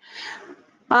 really.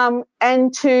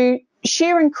 And to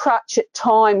shear and crutch at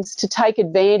times to take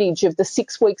advantage of the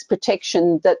 6 weeks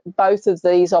protection that both of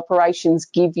these operations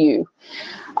give you.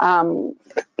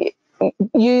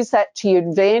 Use that to your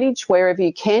advantage wherever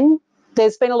you can.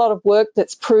 There's been a lot of work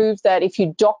that's proved that if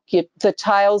you dock the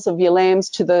tails of your lambs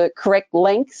to the correct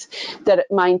length, that it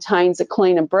maintains a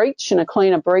cleaner breech, and a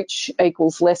cleaner breech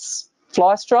equals less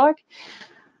fly strike.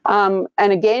 And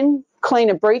again,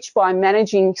 cleaner breech by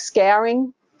managing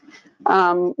scouring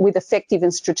with effective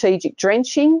and strategic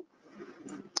drenching.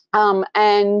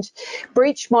 And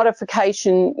breech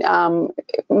modification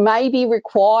may be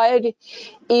required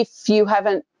if you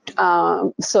haven't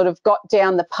sort of got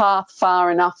down the path far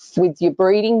enough with your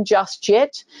breeding just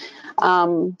yet.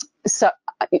 So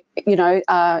you know,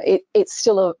 it's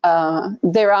still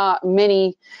there are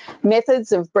many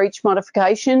methods of breech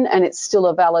modification, and it's still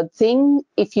a valid thing.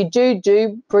 If you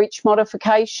do breech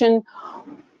modification,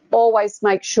 always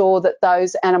make sure that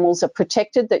those animals are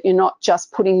protected, that you're not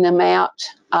just putting them out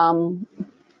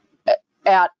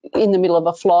in the middle of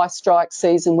a fly strike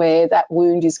season where that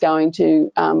wound is going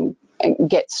to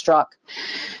get struck.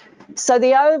 So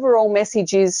the overall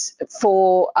message is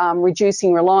for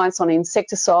reducing reliance on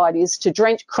insecticide is to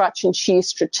drench, crutch and shear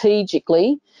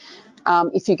strategically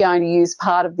if you're going to use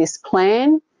part of this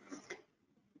plan.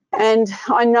 And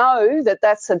I know that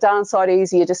that's a darn sight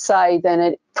easier to say than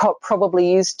it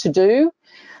probably is to do.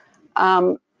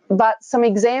 But some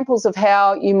examples of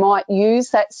how you might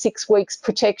use that 6 weeks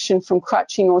protection from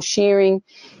crutching or shearing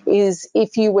is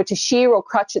if you were to shear or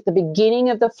crutch at the beginning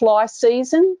of the fly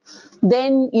season,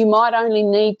 then you might only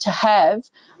need to have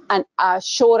a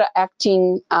shorter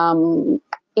acting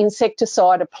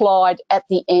insecticide applied at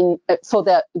the end for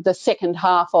the second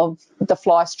half of the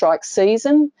fly strike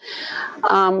season.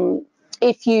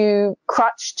 If you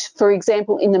crutched, for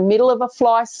example, in the middle of a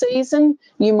fly season,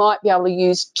 you might be able to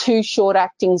use 2 short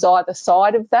actings either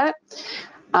side of that.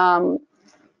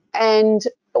 And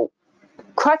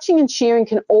crutching and shearing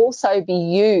can also be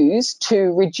used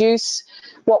to reduce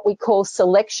what we call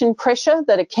selection pressure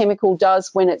that a chemical does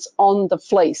when it's on the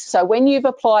fleece. So when you've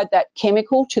applied that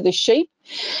chemical to the sheep,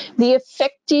 the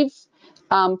effective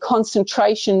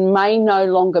concentration may no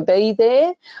longer be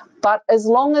there, but as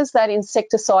long as that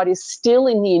insecticide is still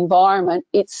in the environment,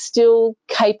 it's still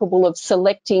capable of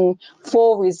selecting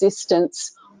for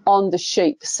resistance on the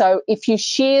sheep. So if you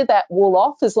shear that wool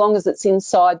off, as long as it's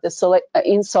inside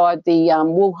the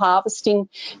wool harvesting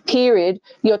period,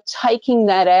 you're taking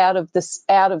that out of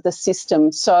the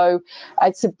system. So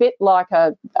it's a bit like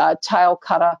a tail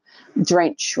cutter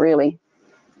drench, really.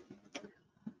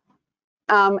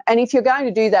 And if you're going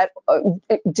to do that,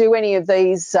 do any of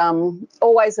these,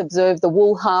 always observe the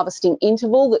wool harvesting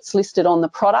interval that's listed on the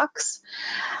products.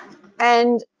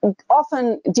 And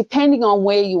often, depending on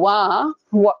where you are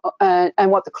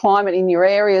and what the climate in your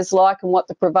area is like and what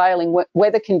the prevailing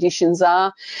weather conditions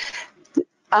are,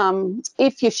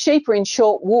 if your sheep are in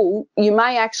short wool, you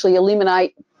may actually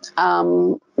eliminate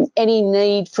any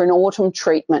need for an autumn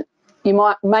treatment.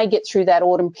 You may get through that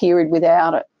autumn period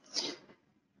without it.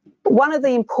 One of the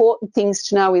important things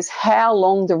to know is how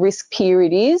long the risk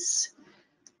period is.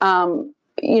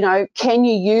 You know, can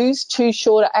you use 2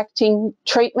 shorter acting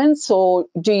treatments, or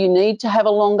do you need to have a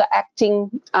longer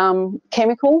acting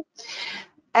chemical?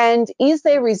 And is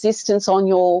there resistance on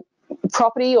your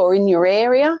property or in your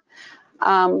area?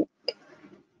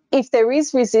 If there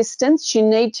is resistance, you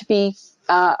need to be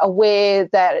aware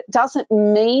that it doesn't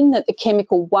mean that the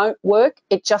chemical won't work.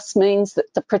 It just means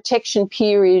that the protection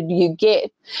period you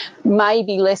get may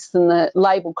be less than the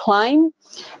label claim,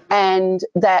 and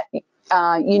that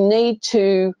you need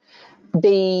to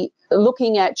be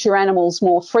looking at your animals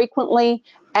more frequently,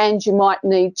 and you might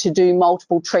need to do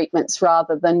multiple treatments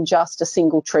rather than just a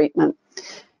single treatment.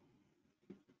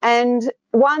 And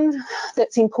one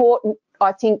that's important,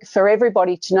 I think, for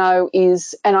everybody to know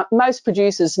is, and most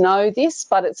producers know this,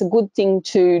 but it's a good thing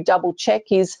to double check,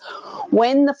 is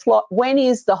when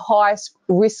is the highest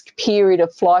risk period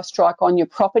of fly strike on your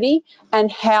property, and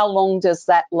how long does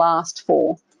that last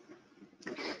for?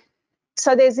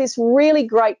 So there's this really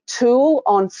great tool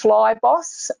on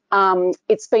FlyBoss.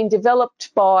 It's been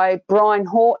developed by Brian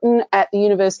Horton at the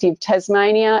University of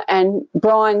Tasmania, and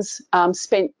Brian's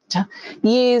spent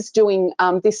years doing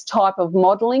this type of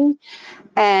modelling.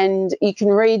 And you can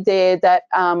read there that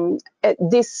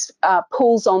this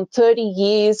pulls on 30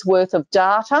 years worth of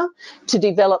data to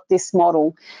develop this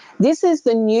model. This is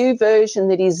the new version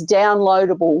that is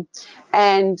downloadable,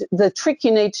 and the trick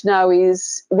you need to know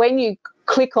is when you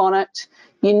click on it,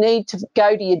 you need to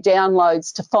go to your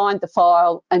downloads to find the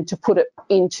file and to put it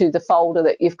into the folder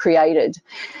that you've created.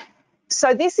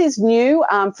 So this is new.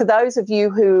 For those of you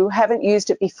who haven't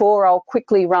used it before, I'll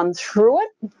quickly run through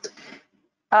it.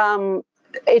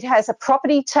 It has a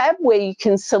property tab where you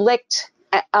can select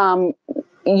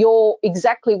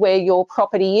exactly where your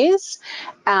property is,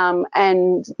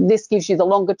 and this gives you the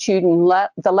longitude and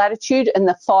the latitude and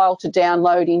the file to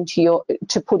download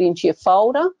to put into your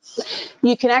folder.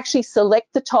 You can actually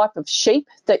select the type of sheep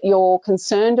that you're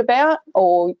concerned about,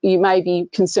 or you may be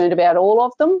concerned about all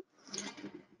of them.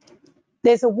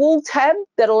 There's a wool tab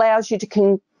that allows you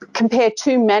to compare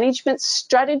two management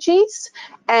strategies,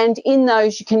 and in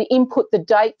those you can input the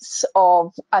dates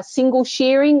of a single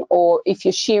shearing, or if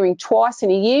you're shearing twice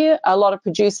in a year. A lot of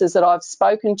producers that I've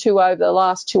spoken to over the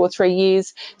last 2 or 3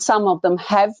 years, some of them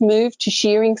have moved to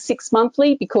shearing 6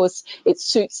 monthly because it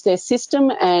suits their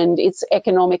system and it's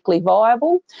economically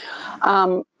viable.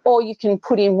 Or you can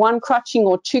put in 1 crutching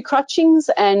or 2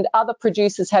 crutchings, and other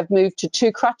producers have moved to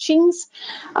 2 crutchings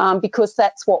because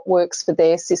that's what works for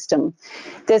their system.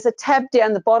 There's a tab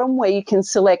down the bottom where you can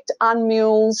select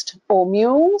unmulesed or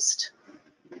mulesed.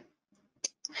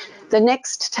 The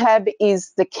next tab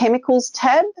is the chemicals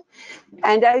tab,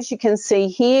 and as you can see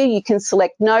here, you can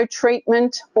select no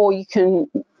treatment, or you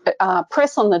can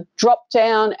press on the drop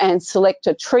down and select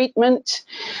a treatment,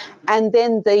 and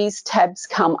then these tabs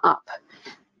come up.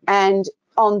 And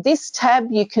on this tab,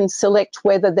 you can select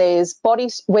whether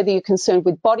you're concerned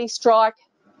with body strike,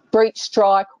 breech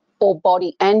strike, or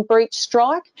body and breech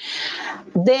strike.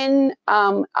 Then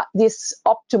this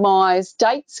optimise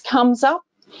dates comes up,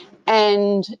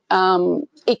 and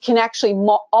it can actually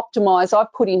optimise.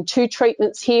 I've put in 2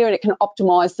 treatments here, and it can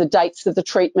optimise the dates of the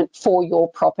treatment for your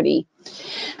property.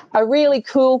 A really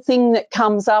cool thing that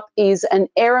comes up is an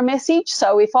error message.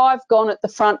 So if I've gone at the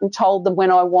front and told them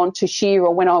when I want to shear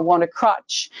or when I want to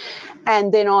crutch,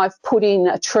 and then I've put in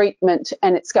a treatment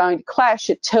and it's going to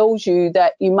clash, it tells you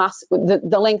that you must,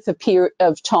 the length of period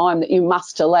of time that you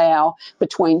must allow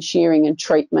between shearing and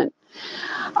treatment.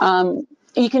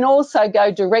 You can also go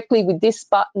directly with this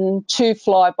button to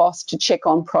Flyboss to check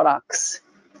on products.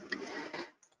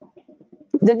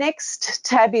 The next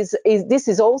tab is this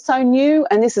is also new,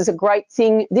 and this is a great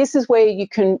thing. This is where you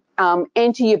can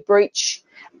enter your breech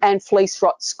and fleece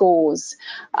rot scores.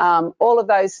 All of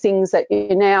those things that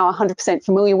you're now 100%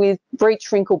 familiar with: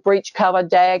 breech wrinkle, breech cover,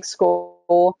 dag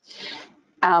score.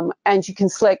 And you can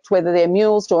select whether they're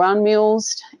mulesed or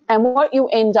unmulesed. And what you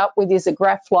end up with is a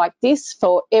graph like this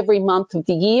for every month of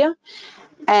the year,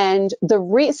 and the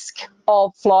risk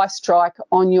of fly strike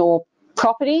on your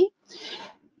property.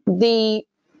 The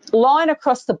line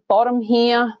across the bottom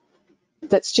here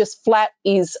that's just flat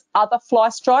is other fly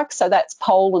strike, so that's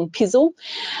pole and pizzle.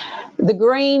 The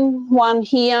green one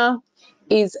here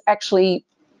is actually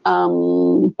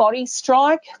body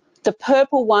strike. The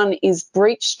purple one is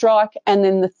breech strike, and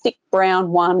then the thick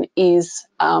brown one is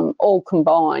all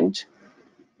combined.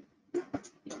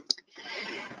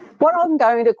 What I'm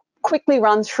going to quickly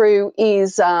run through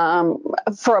is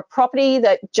for a property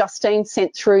that Justine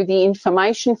sent through the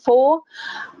information for,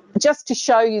 just to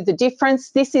show you the difference.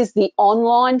 This is the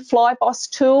online Flyboss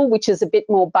tool, which is a bit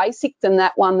more basic than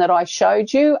that one that I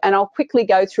showed you, and I'll quickly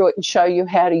go through it and show you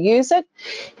how to use it.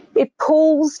 It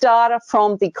pulls data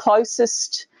from the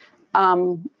closest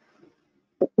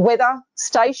weather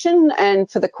station, and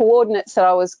for the coordinates that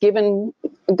I was given,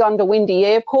 Gondawindi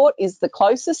Airport is the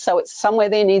closest, so it's somewhere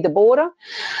there near the border.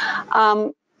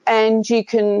 And you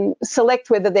can select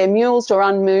whether they're mulesed or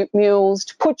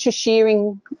unmulesed, put your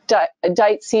shearing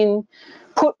dates in,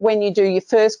 put when you do your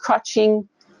first crutching,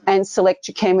 and select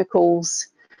your chemicals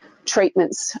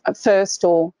treatments, first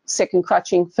or second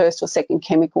crutching, first or second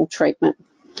chemical treatment.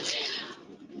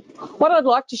 What I'd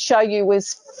like to show you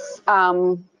is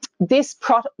this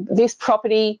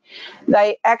property.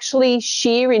 They actually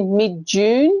shear in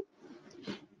mid-June,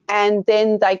 and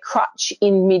then they crutch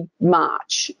in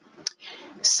mid-March.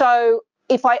 So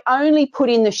if I only put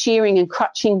in the shearing and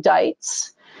crutching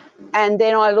dates, and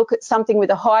then I look at something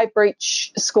with a high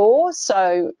breech score,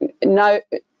 so no,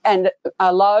 and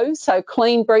a low, so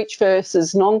clean breech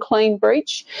versus non-clean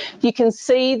breech, you can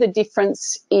see the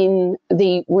difference in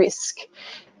the risk,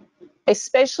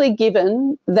 especially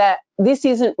given that this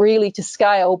isn't really to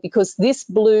scale, because this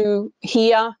blue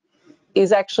here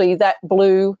is actually that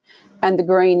blue and the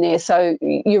green there. So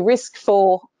your risk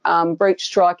for breech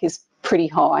strike is pretty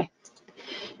high.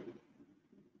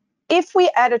 If we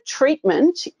add a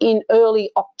treatment in early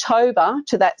October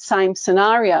to that same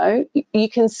scenario, you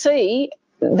can see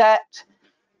that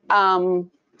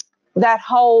that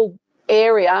whole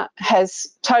area has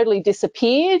totally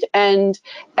disappeared, and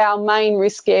our main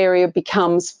risk area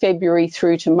becomes February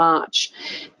through to March.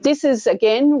 This is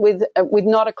again with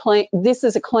not a clean, this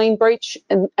is a clean breech,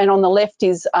 and on the left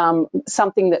is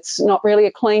something that's not really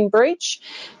a clean breech.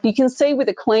 You can see with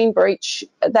a clean breech,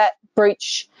 that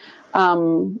breech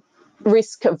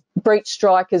risk of breech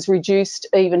strike is reduced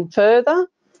even further.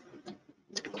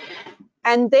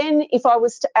 And then if I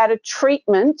was to add a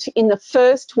treatment in the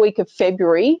first week of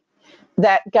February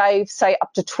that gave, say,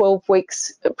 up to 12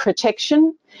 weeks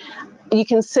protection, you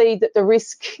can see that the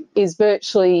risk is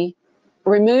virtually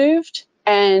removed,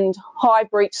 and high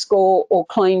breech score or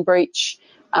clean breech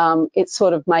it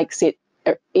sort of makes it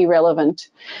irrelevant.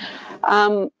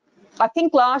 I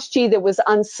think last year there was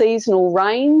unseasonal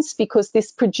rains because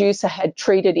this producer had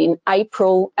treated in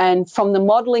April, and from the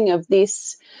modelling of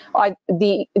this,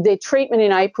 their treatment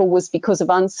in April was because of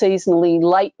unseasonally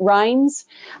late rains,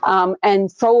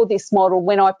 and for this model,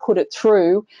 when I put it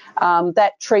through,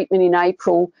 that treatment in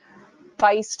April,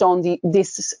 based on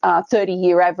this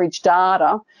 30-year average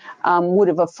data, would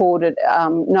have afforded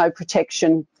no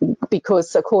protection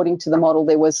because, according to the model,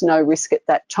 there was no risk at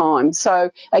that time. So,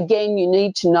 again, you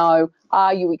need to know,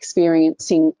 are you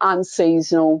experiencing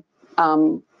unseasonal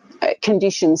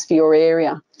conditions for your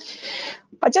area?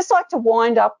 I'd just like to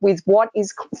wind up with what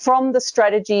is, from the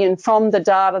strategy and from the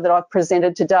data that I've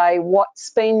presented today, what's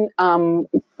been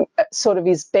sort of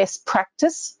is best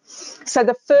practice. So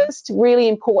the first really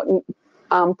important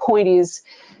point is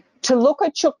to look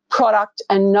at your product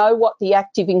and know what the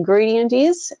active ingredient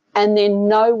is, and then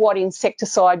know what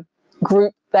insecticide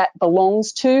group that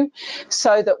belongs to,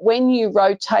 so that when you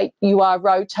rotate, you are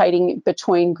rotating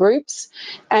between groups.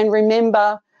 And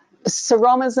remember,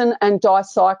 Ceromazine and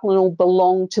dicyclonal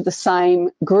belong to the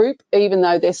same group, even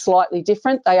though they're slightly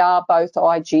different. They are both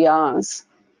IGRs.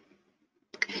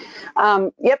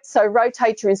 So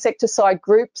rotate your insecticide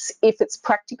groups if it's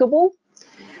practicable.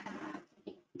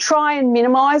 Try and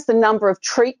minimise the number of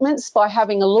treatments by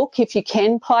having a look, if you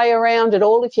can play around at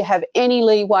all, if you have any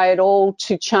leeway at all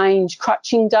to change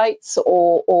crutching dates,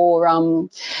 or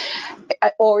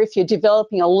if you're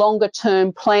developing a longer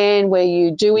term plan where you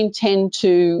do intend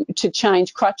to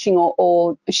change crutching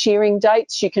or shearing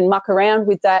dates, you can muck around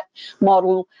with that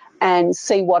model and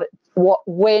see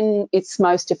when it's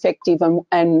most effective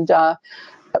and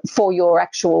for your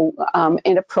actual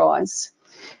enterprise.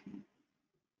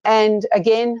 And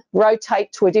again,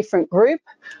 rotate to a different group.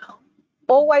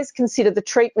 Always consider the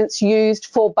treatments used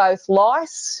for both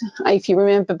lice. If you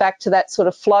remember back to that sort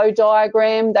of flow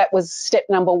diagram, that was step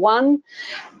number 1.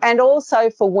 And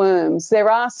also for worms. There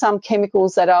are some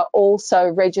chemicals that are also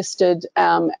registered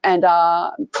and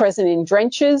are present in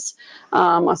drenches.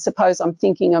 I suppose I'm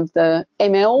thinking of the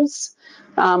MLs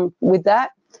with that.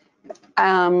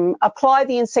 Apply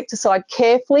the insecticide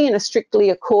carefully and strictly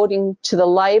according to the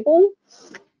label.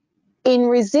 In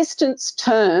resistance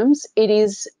terms, it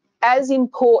is as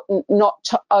important not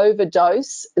to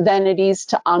overdose than it is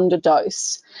to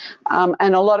underdose.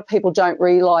 And a lot of people don't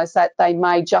realise that. They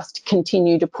may just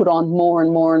continue to put on more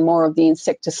and more and more of the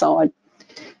insecticide.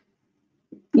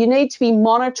 You need to be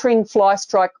monitoring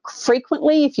Flystrike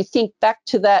frequently. If you think back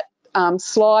to that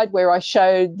slide where I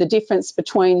showed the difference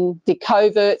between the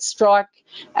covert strike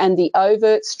and the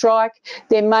overt strike,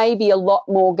 there may be a lot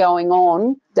more going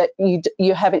on that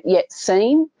you haven't yet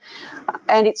seen,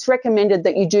 and it's recommended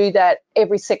that you do that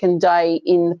every second day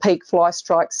in the peak fly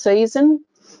strike season.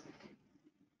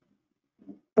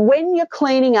 When you're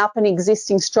cleaning up an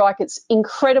existing strike, it's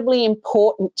incredibly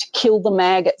important to kill the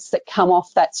maggots that come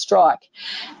off that strike.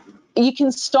 You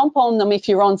can stomp on them if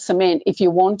you're on cement if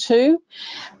you want to,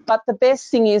 but the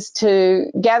best thing is to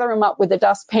gather them up with a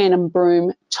dustpan and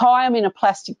broom, tie them in a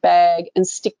plastic bag and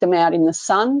stick them out in the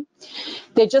sun.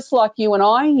 They're just like you and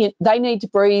I. They need to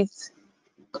breathe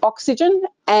oxygen,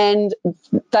 and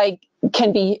they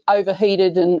can be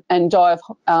overheated and die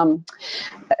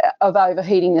of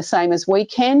overheating the same as we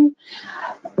can,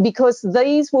 because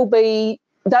those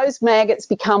maggots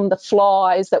become the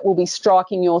flies that will be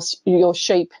striking your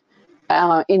sheep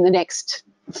in the next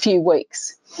few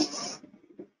weeks.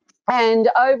 And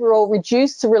overall,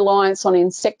 reduce the reliance on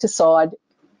insecticide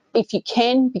if you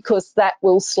can, because that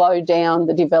will slow down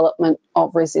the development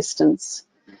of resistance.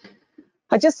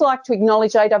 I'd just like to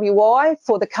acknowledge AWI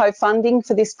for the co-funding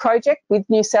for this project with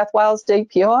New South Wales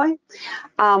DPI.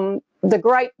 The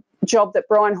great job that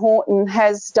Brian Horton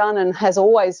has done and has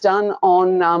always done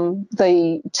on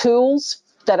the tools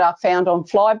that are found on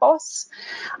Flyboss.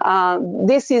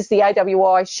 This is the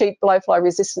AWI Sheep Blowfly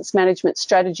Resistance Management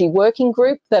Strategy Working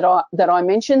Group that I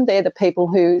mentioned. They're the people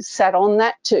who sat on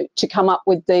that to come up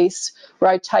with this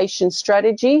rotation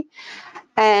strategy.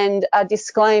 And a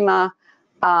disclaimer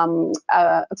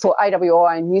for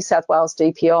AWI and New South Wales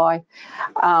DPI,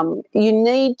 you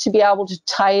need to be able to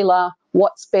tailor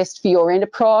what's best for your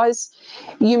enterprise.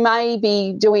 You may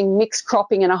be doing mixed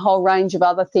cropping and a whole range of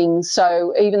other things.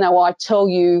 So even though I tell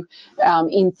you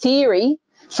in theory,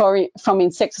 from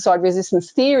insecticide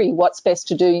resistance theory, what's best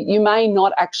to do, you may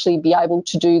not actually be able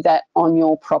to do that on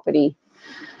your property.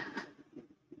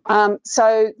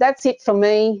 So that's it for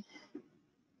me.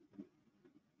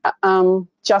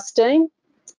 Justine?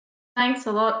 Thanks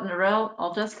a lot, Narelle.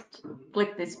 I'll just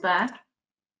flick this back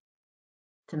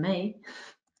to me.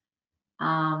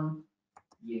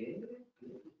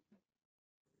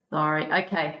 Sorry.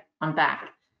 Okay, I'm back.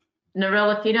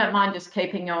 Narelle, if you don't mind just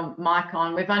keeping your mic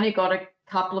on, we've only got a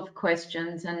couple of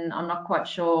questions and I'm not quite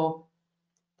sure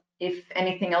if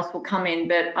anything else will come in,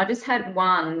 but I just had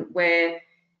one where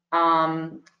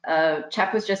a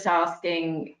chap was just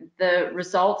asking the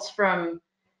results from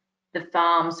the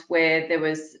farms where there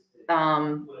was,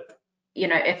 you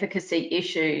know, efficacy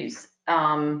issues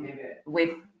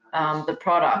with the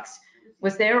products.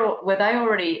 Were they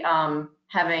already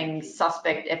having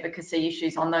suspect efficacy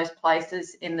issues on those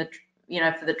places in the, you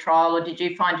know, for the trial, or did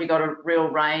you find you got a real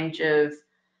range of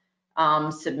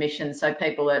submissions? So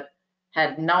people that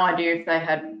had no idea if they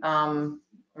had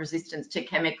resistance to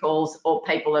chemicals, or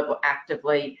people that were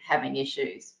actively having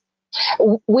issues?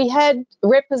 We had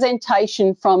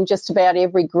representation from just about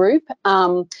every group,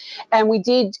 and we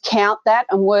did count that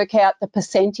and work out the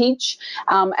percentage,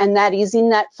 and that is in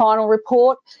that final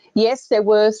report. Yes, there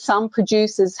were some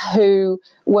producers who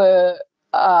were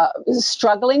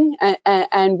struggling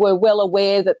and were well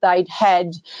aware that they'd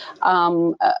had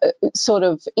sort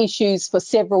of issues for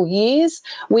several years.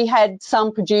 We had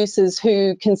some producers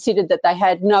who considered that they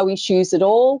had no issues at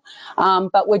all,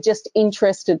 but were just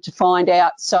interested to find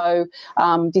out, so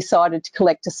decided to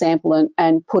collect a sample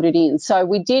and put it in. So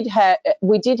we did have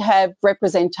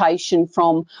representation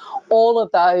from all of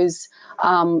those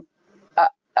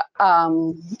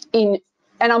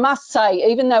and I must say,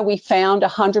 even though we found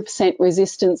 100%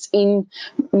 resistance in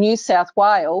New South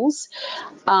Wales,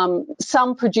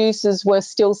 some producers were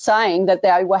still saying that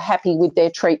they were happy with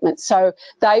their treatment. So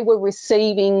they were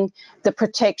receiving the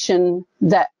protection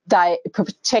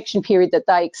period that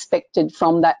they expected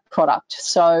from that product.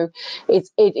 So it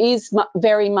is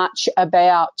very much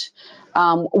about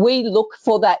we look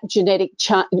for that genetic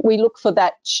we look for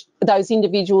those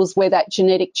individuals where that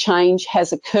genetic change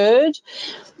has occurred.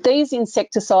 These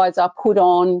insecticides are put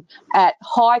on at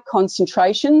high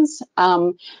concentrations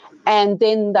and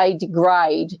then they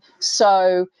degrade.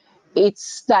 So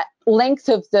it's that length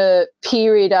of the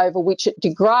period over which it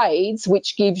degrades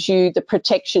which gives you the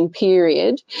protection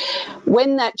period.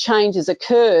 When that change has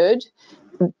occurred,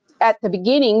 at the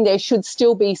beginning there should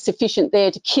still be sufficient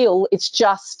there to kill. It's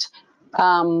just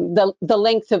the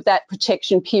length of that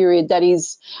protection period that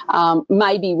is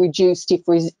maybe reduced if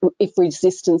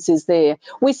resistance is there.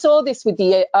 We saw this with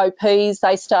the OPs.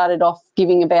 They started off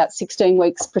giving about 16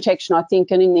 weeks protection, I think,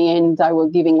 and in the end they were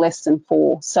giving less than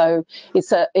 4. So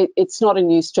it's not a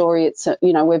new story. It's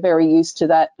you know, we're very used to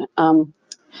that. You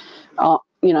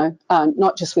know,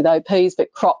 not just with OPs,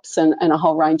 but crops and a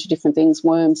whole range of different things,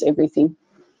 worms, everything.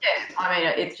 Yeah, I mean,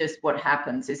 it's just what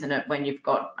happens, isn't it, when you've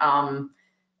got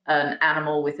an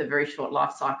animal with a very short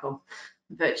life cycle,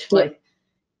 virtually. Yep.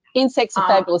 Insects are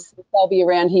fabulous. They'll be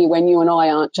around here when you and I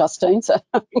aren't, Justine. So.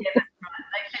 Yeah, that's right.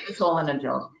 They keep us all in a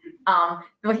job.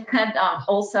 We had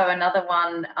also another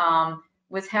one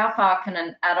was how far can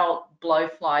an adult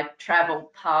blowfly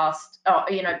travel past,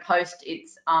 you know, post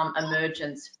its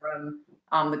emergence from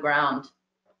the ground?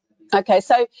 Okay,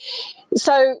 so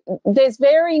there's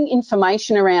varying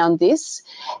information around this.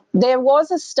 There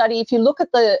was a study, if you look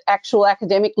at the actual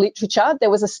academic literature, there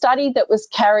was a study that was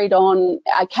carried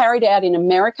out in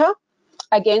America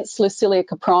against Lucilia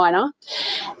caprina,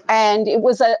 and it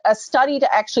was a study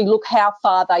to actually look how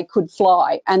far they could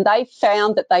fly, and they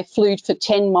found that they flew for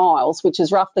 10 miles, which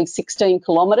is roughly 16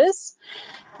 kilometres.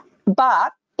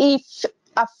 But if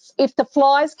the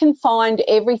flies can find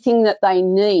everything that they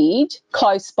need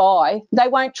close by, they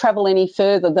won't travel any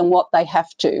further than what they have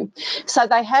to. So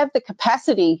they have the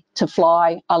capacity to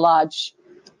fly a large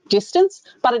distance,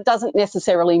 but it doesn't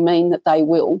necessarily mean that they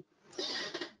will.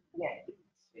 Yeah.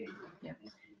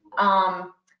 I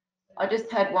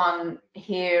just had one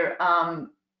here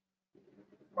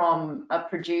from a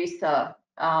producer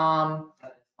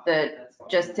that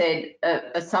just said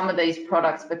some of these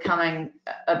products becoming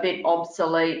a bit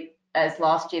obsolete, as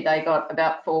last year they got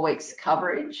about 4 weeks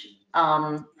coverage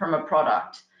from a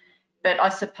product. But I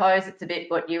suppose it's a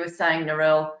bit what you were saying,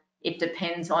 Narelle, it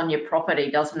depends on your property,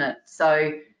 doesn't it?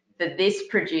 So for this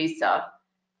producer,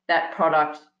 that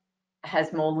product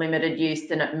has more limited use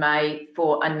than it may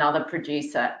for another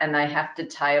producer, and they have to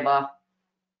tailor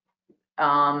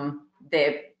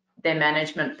their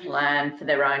management plan for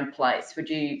their own place. Would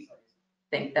you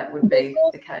think that would be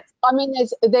the case? I mean,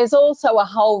 there's also a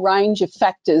whole range of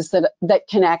factors that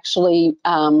can actually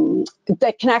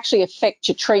affect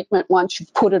your treatment once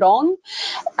you've put it on.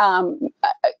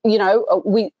 You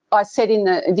know, I said in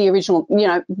the original, you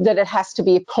know, that it has to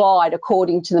be applied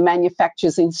according to the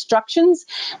manufacturer's instructions,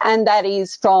 and that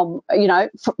is from, you know,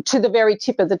 to the very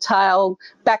tip of the tail,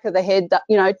 back of the head,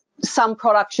 you know, some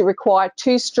products you require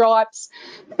 2 stripes,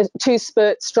 2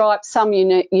 spurt stripes. Some you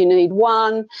need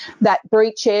 1. That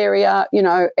breach area, you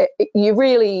know, you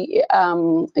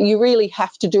really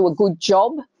have to do a good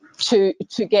job to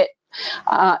get.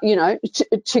 You know,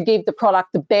 to give the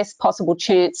product the best possible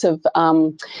chance of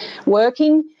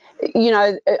working. You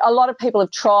know, a lot of people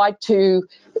have tried to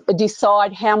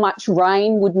decide how much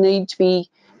rain would need to be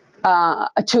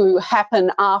to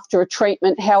happen after a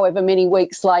treatment, however many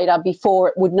weeks later, before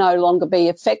it would no longer be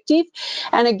effective.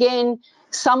 And again,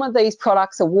 some of these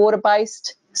products are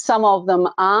water-based, some of them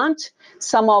aren't.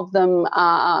 Some of them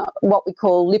are what we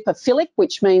call lipophilic,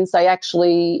 which means they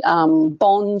actually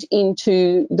bond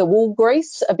into the wool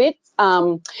grease a bit.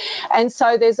 And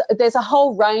so there's a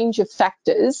whole range of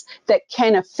factors that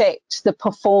can affect the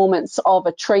performance of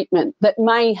a treatment that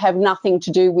may have nothing to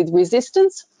do with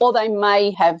resistance, or they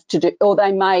may have to do, or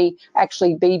they may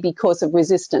actually be because of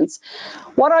resistance.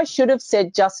 What I should have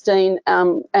said, Justine,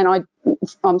 and I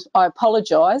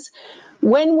apologise,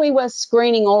 when we were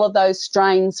screening all of those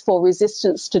strains for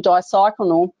resistance to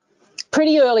dicyclonol,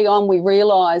 pretty early on we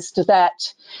realised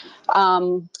that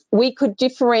we could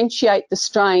differentiate the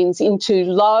strains into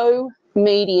low,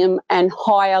 medium and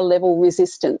higher level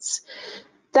resistance.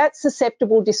 That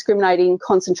susceptible discriminating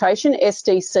concentration,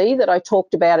 SDC, that I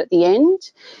talked about at the end,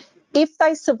 if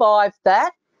they survived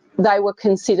that, they were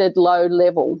considered low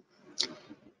level.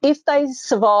 If they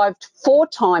survived 4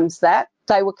 times that,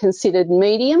 they were considered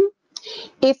medium.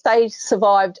 If they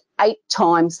survived 8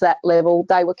 times that level,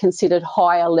 they were considered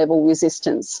higher level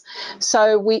resistance.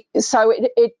 So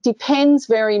it depends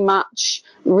very much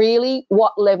really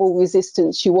what level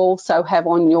resistance you also have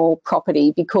on your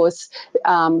property, because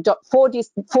for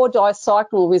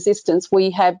dicyclonol resistance,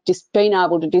 we have just been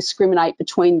able to discriminate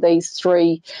between these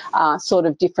 3 sort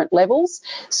of different levels.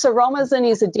 Seromazine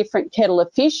is a different kettle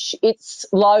of fish. It's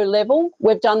low level.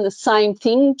 We've done the same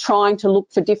thing, trying to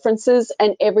look for differences,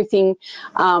 and everything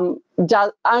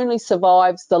only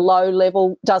survives the low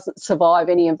level, doesn't survive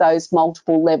any of those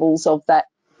multiple levels of that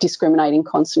discriminating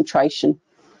concentration.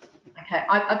 Okay,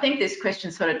 I think this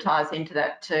question sort of ties into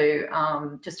that too.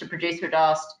 Just a producer had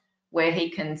asked where he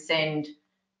can send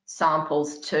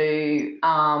samples to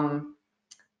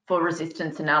for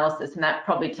resistance analysis, and that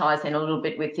probably ties in a little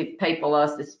bit with if people are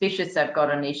suspicious they've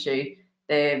got an issue,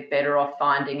 they're better off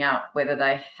finding out whether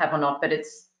they have or not, but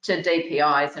it's to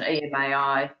DPIs and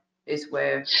EMAI is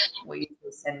where we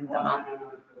usually send them up.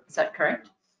 Is that correct?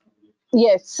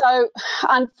 Yes, so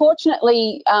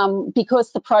unfortunately,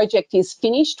 because the project is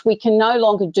finished, we can no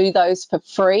longer do those for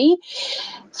free.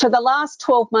 For the last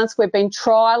 12 months, we've been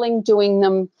trialling doing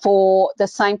them for the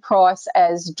same price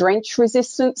as drench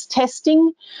resistance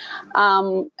testing.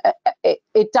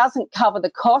 It doesn't cover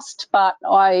the cost, but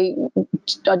I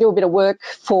do a bit of work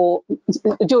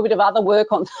other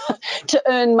work on to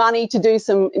earn money to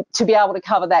be able to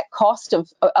cover that cost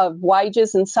of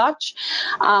wages and such.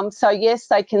 So yes,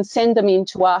 they can send them in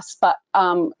to us, but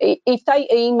if they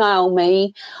email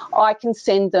me, I can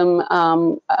send them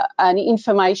an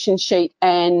information sheet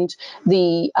and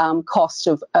the cost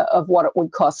of what it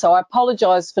would cost. So I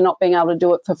apologise for not being able to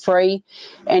do it for free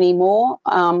anymore,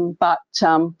 but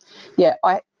yeah,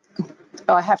 I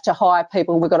have to hire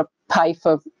people. We've got to pay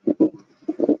for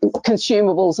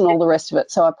consumables and all the rest of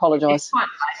it, so I apologise. It's quite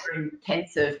labour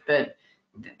intensive, but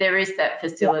there is that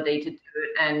facility to do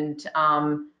it, and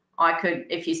I could,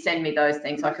 if you send me those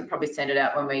things, I could probably send it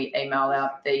out when we email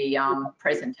out the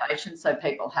presentation so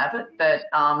people have it. But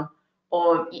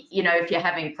or you know, if you're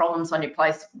having problems on your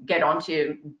place, get onto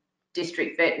your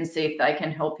district vet and see if they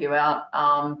can help you out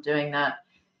doing that.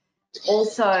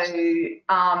 Also,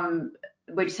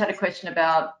 we just had a question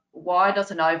about why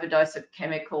does an overdose of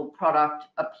chemical product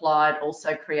applied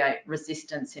also create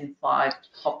resistance in fly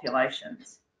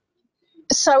populations?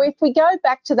 So if we go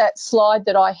back to that slide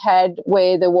that I had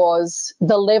where there was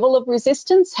the level of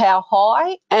resistance, how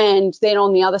high, and then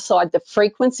on the other side, the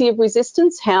frequency of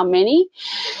resistance, how many.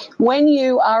 When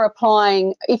you are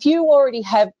applying, if you already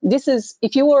have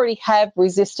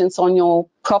resistance on your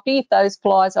property, if those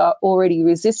flies are already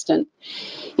resistant,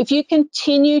 if you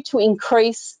continue to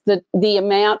increase the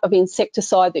amount of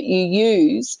insecticide that you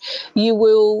use, you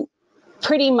will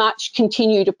pretty much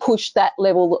continue to push that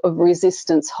level of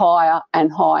resistance higher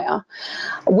and higher.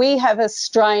 We have a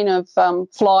strain of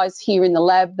flies here in the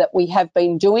lab that we have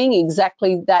been doing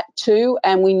exactly that too,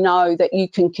 and we know that you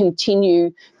can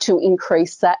continue to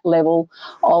increase that level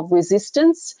of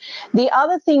resistance. The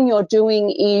other thing you're doing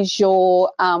is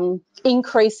you're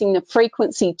increasing the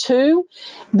frequency too,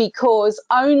 because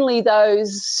only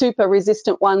those super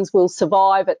resistant ones will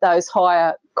survive at those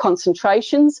higher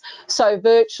concentrations. So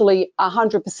virtually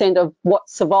 100% of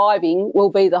what's surviving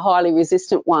will be the highly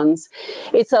resistant ones.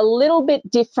 It's a little bit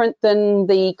different than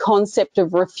the concept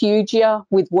of refugia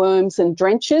with worms and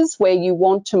drenches, where you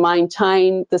want to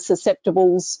maintain the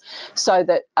susceptibles so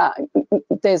that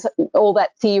there's all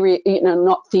that theory,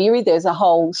 not theory, there's a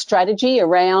whole strategy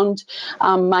around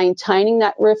maintaining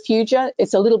that refugia.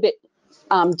 It's a little bit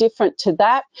different to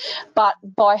that, but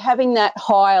by having that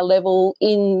higher level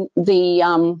in the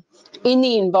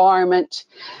environment,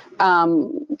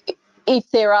 if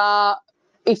there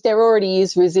already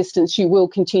is resistance, you will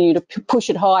continue to push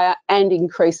it higher and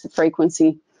increase the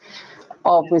frequency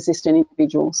of resistant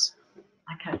individuals.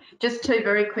 Okay, just two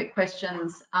very quick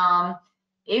questions.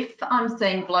 If I'm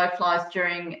seeing blowflies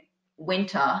during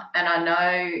winter, and I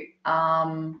know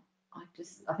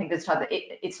I think this type of,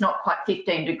 it's not quite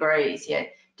 15 degrees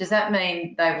yet. Does that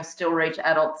mean they will still reach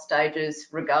adult stages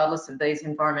regardless of these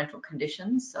environmental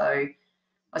conditions? So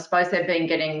I suppose they've been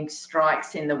getting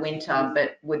strikes in the winter,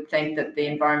 but would think that the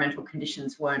environmental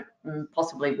conditions weren't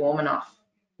possibly warm enough.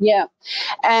 Yeah,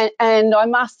 and I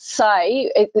must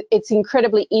say it's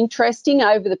incredibly interesting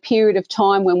over the period of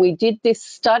time when we did this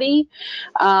study.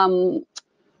 There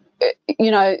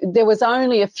was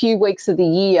only a few weeks of the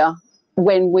year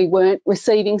when we weren't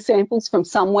receiving samples from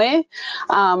somewhere.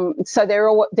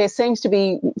 So there seems to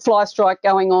be fly strike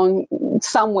going on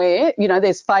somewhere.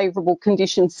 There's favourable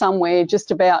conditions somewhere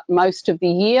just about most of the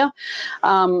year.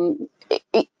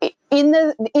 In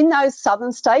those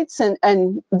southern states,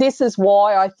 and this is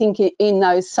why I think in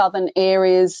those southern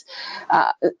areas,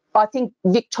 I think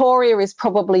Victoria is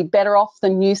probably better off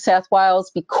than New South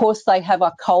Wales because they have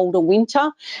a colder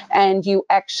winter, and you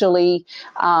actually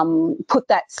put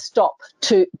that stop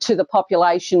to the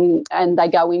population and they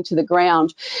go into the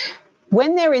ground.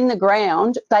 When they're in the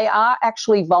ground, they are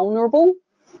actually vulnerable.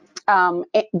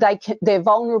 They're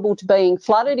vulnerable to being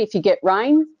flooded if you get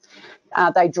rain.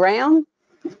 They drown.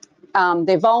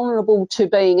 They're vulnerable to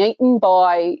being eaten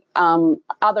by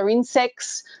other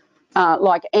insects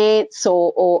like ants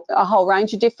or a whole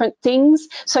range of different things.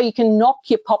 So you can knock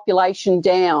your population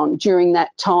down during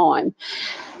that time.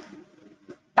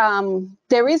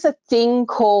 There is a thing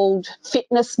called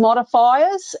fitness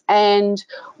modifiers, and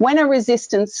when a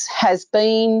resistance has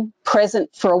been present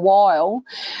for a while,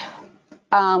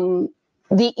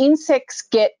 the insects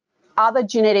get other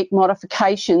genetic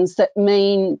modifications that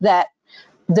mean that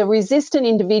the resistant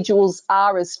individuals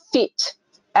are as fit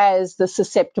as the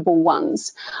susceptible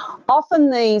ones.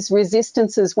 Often these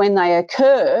resistances, when they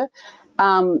occur,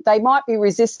 they might be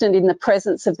resistant in the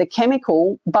presence of the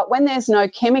chemical, but when there's no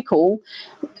chemical,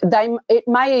 it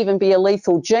may even be a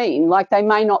lethal gene, like they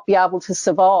may not be able to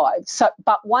survive.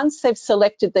 But once they've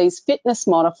selected these fitness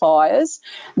modifiers,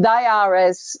 they are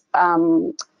as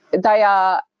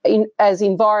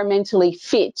environmentally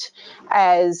fit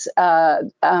as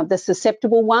the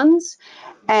susceptible ones,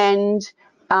 and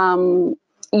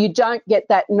you don't get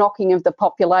that knocking of the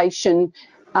population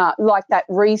like that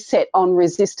reset on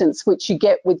resistance, which you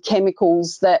get with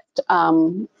chemicals that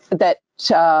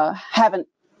haven't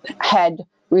had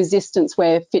resistance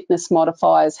where fitness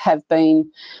modifiers have been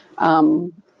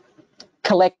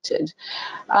collected.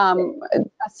 A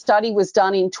study was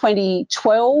done in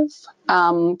 2012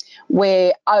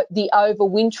 where the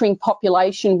overwintering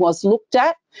population was looked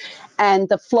at, and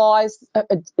the flies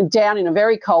down in a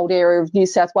very cold area of New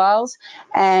South Wales,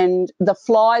 and the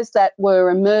flies that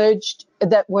were in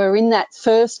that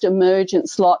first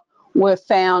emergence lot were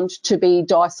found to be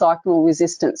dicyclonal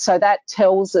resistant. So that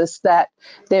tells us that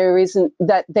they're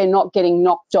not getting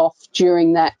knocked off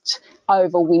during that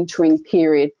overwintering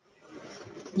period.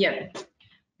 Yep.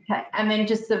 Okay, and then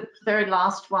just the very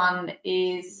last one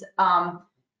is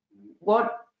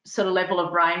what sort of level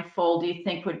of rainfall do you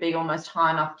think would be almost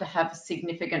high enough to have a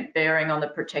significant bearing on the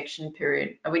protection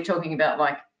period? Are we talking about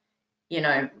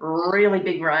really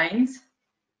big rains?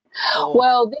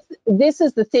 Well, this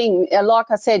is the thing.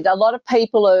 Like I said, a lot of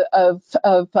people have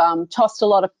tossed a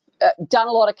lot of, done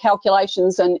a lot of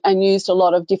calculations and used a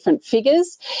lot of different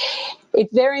figures. It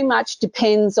very much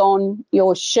depends on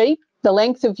your sheep, the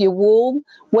length of your wool,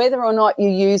 whether or not you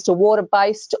used a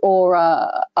water-based or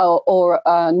a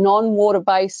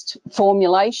non-water-based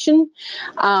formulation.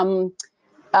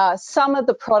 Some of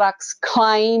the products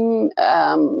claim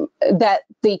that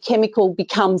the chemical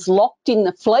becomes locked in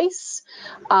the fleece.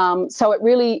 So it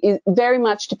really very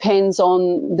much depends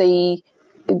on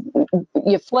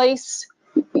your fleece,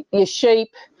 your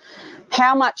sheep,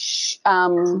 how much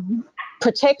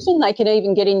protection they can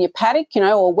even get in your paddock,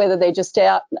 or whether they're just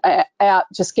out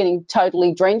just getting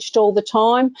totally drenched all the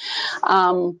time.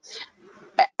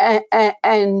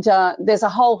 and there's a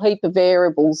whole heap of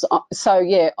variables. So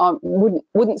yeah, I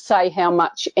wouldn't say how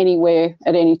much anywhere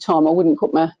at any time. I wouldn't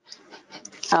put my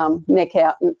neck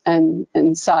out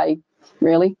and say,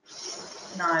 really.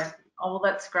 No. Oh, well,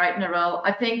 that's great, Narelle.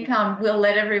 I think we'll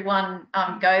let everyone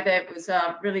go there. It was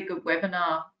a really good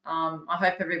webinar. I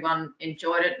hope everyone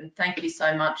enjoyed it, and thank you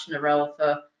so much, Narelle,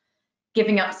 for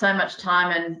giving up so much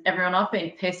time. And everyone, I've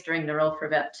been pestering Narelle for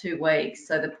about 2 weeks,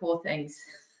 so the poor thing's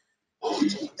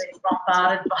been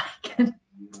bombarded by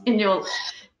continual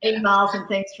emails and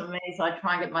things from me, so I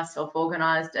try and get myself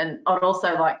organised. And I'd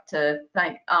also like to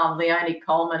thank Leonie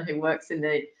Coleman, who works in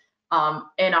the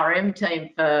NRM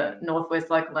team for Northwest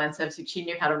Local Land Services. She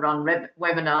knew how to run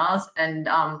webinars, and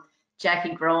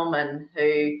Jackie Grellman,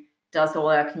 who does all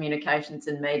our communications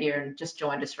and media and just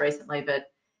joined us recently, but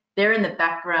they're in the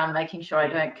background making sure I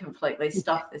don't completely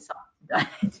stuff this up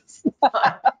today. So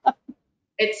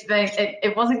it's been,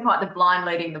 it wasn't quite the blind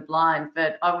leading the blind,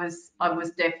 but I was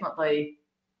definitely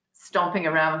stomping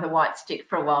around with a white stick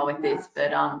for a while with this.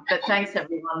 But thanks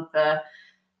everyone for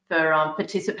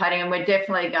participating, and we're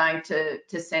definitely going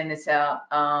to send this out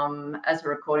as a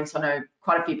recording. So I know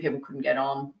quite a few people couldn't get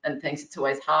on and things. It's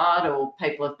always hard, or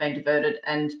people have been diverted.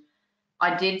 And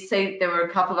I did see there were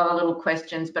a couple of other little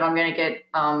questions, but I'm going to get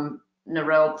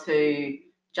Narelle to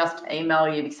just email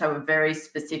you because they were very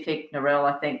specific.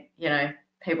 Narelle, I think, you know,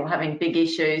 people having big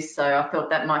issues, so I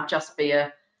thought that might just be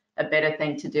a better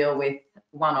thing to deal with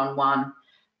one-on-one.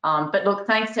 But look,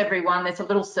 thanks everyone. There's a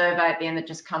little survey at the end that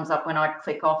just comes up when I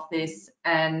click off this,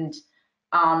 and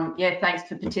yeah, thanks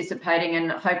for participating,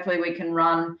 and hopefully we can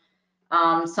run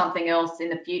something else in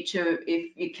the future.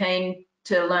 If you're keen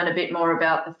to learn a bit more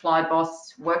about the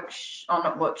FlyBoss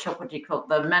not workshop, what do you call it,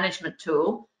 the management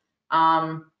tool,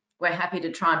 we're happy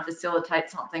to try and facilitate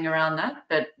something around that,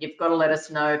 but you've got to let us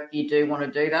know if you do want to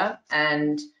do that.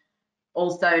 And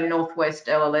also, Northwest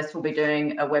LLS will be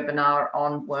doing a webinar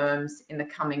on worms in the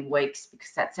coming weeks,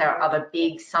 because that's our other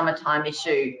big summertime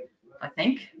issue, I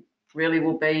think, really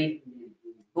will be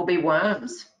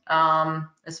worms,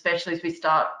 especially as we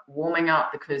start warming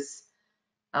up, because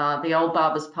the old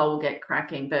barber's pole will get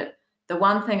cracking. But the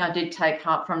one thing I did take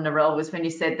heart from, Narelle, was when you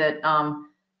said that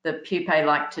the pupae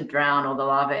like to drown, or the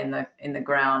larvae in the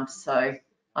ground. So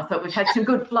I thought we've had some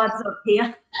good floods up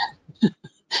here.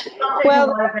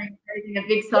 Well, have been taking a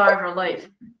big sigh of relief.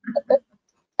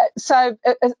 So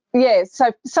yeah,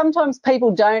 so sometimes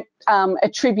people don't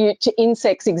attribute to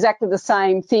insects exactly the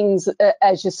same things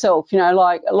as yourself, you know,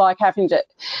 like having to,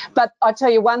 but I tell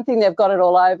you one thing, they've got it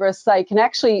all over us. They can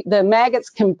actually, the maggots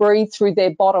can breathe through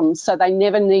their bottoms, so they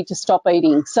never need to stop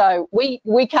eating. So we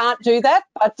can't do that,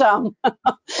 but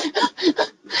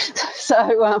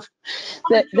so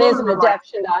there's an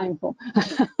adaptation to aim for.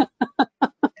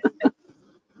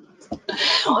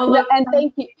 And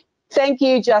thank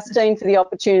you, Justine, for the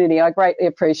opportunity. I greatly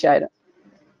appreciate it.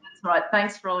 That's right.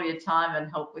 Thanks for all your time and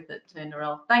help with it too,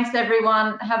 Narelle. Thanks,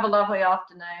 everyone. Have a lovely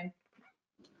afternoon.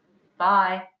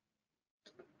 Bye.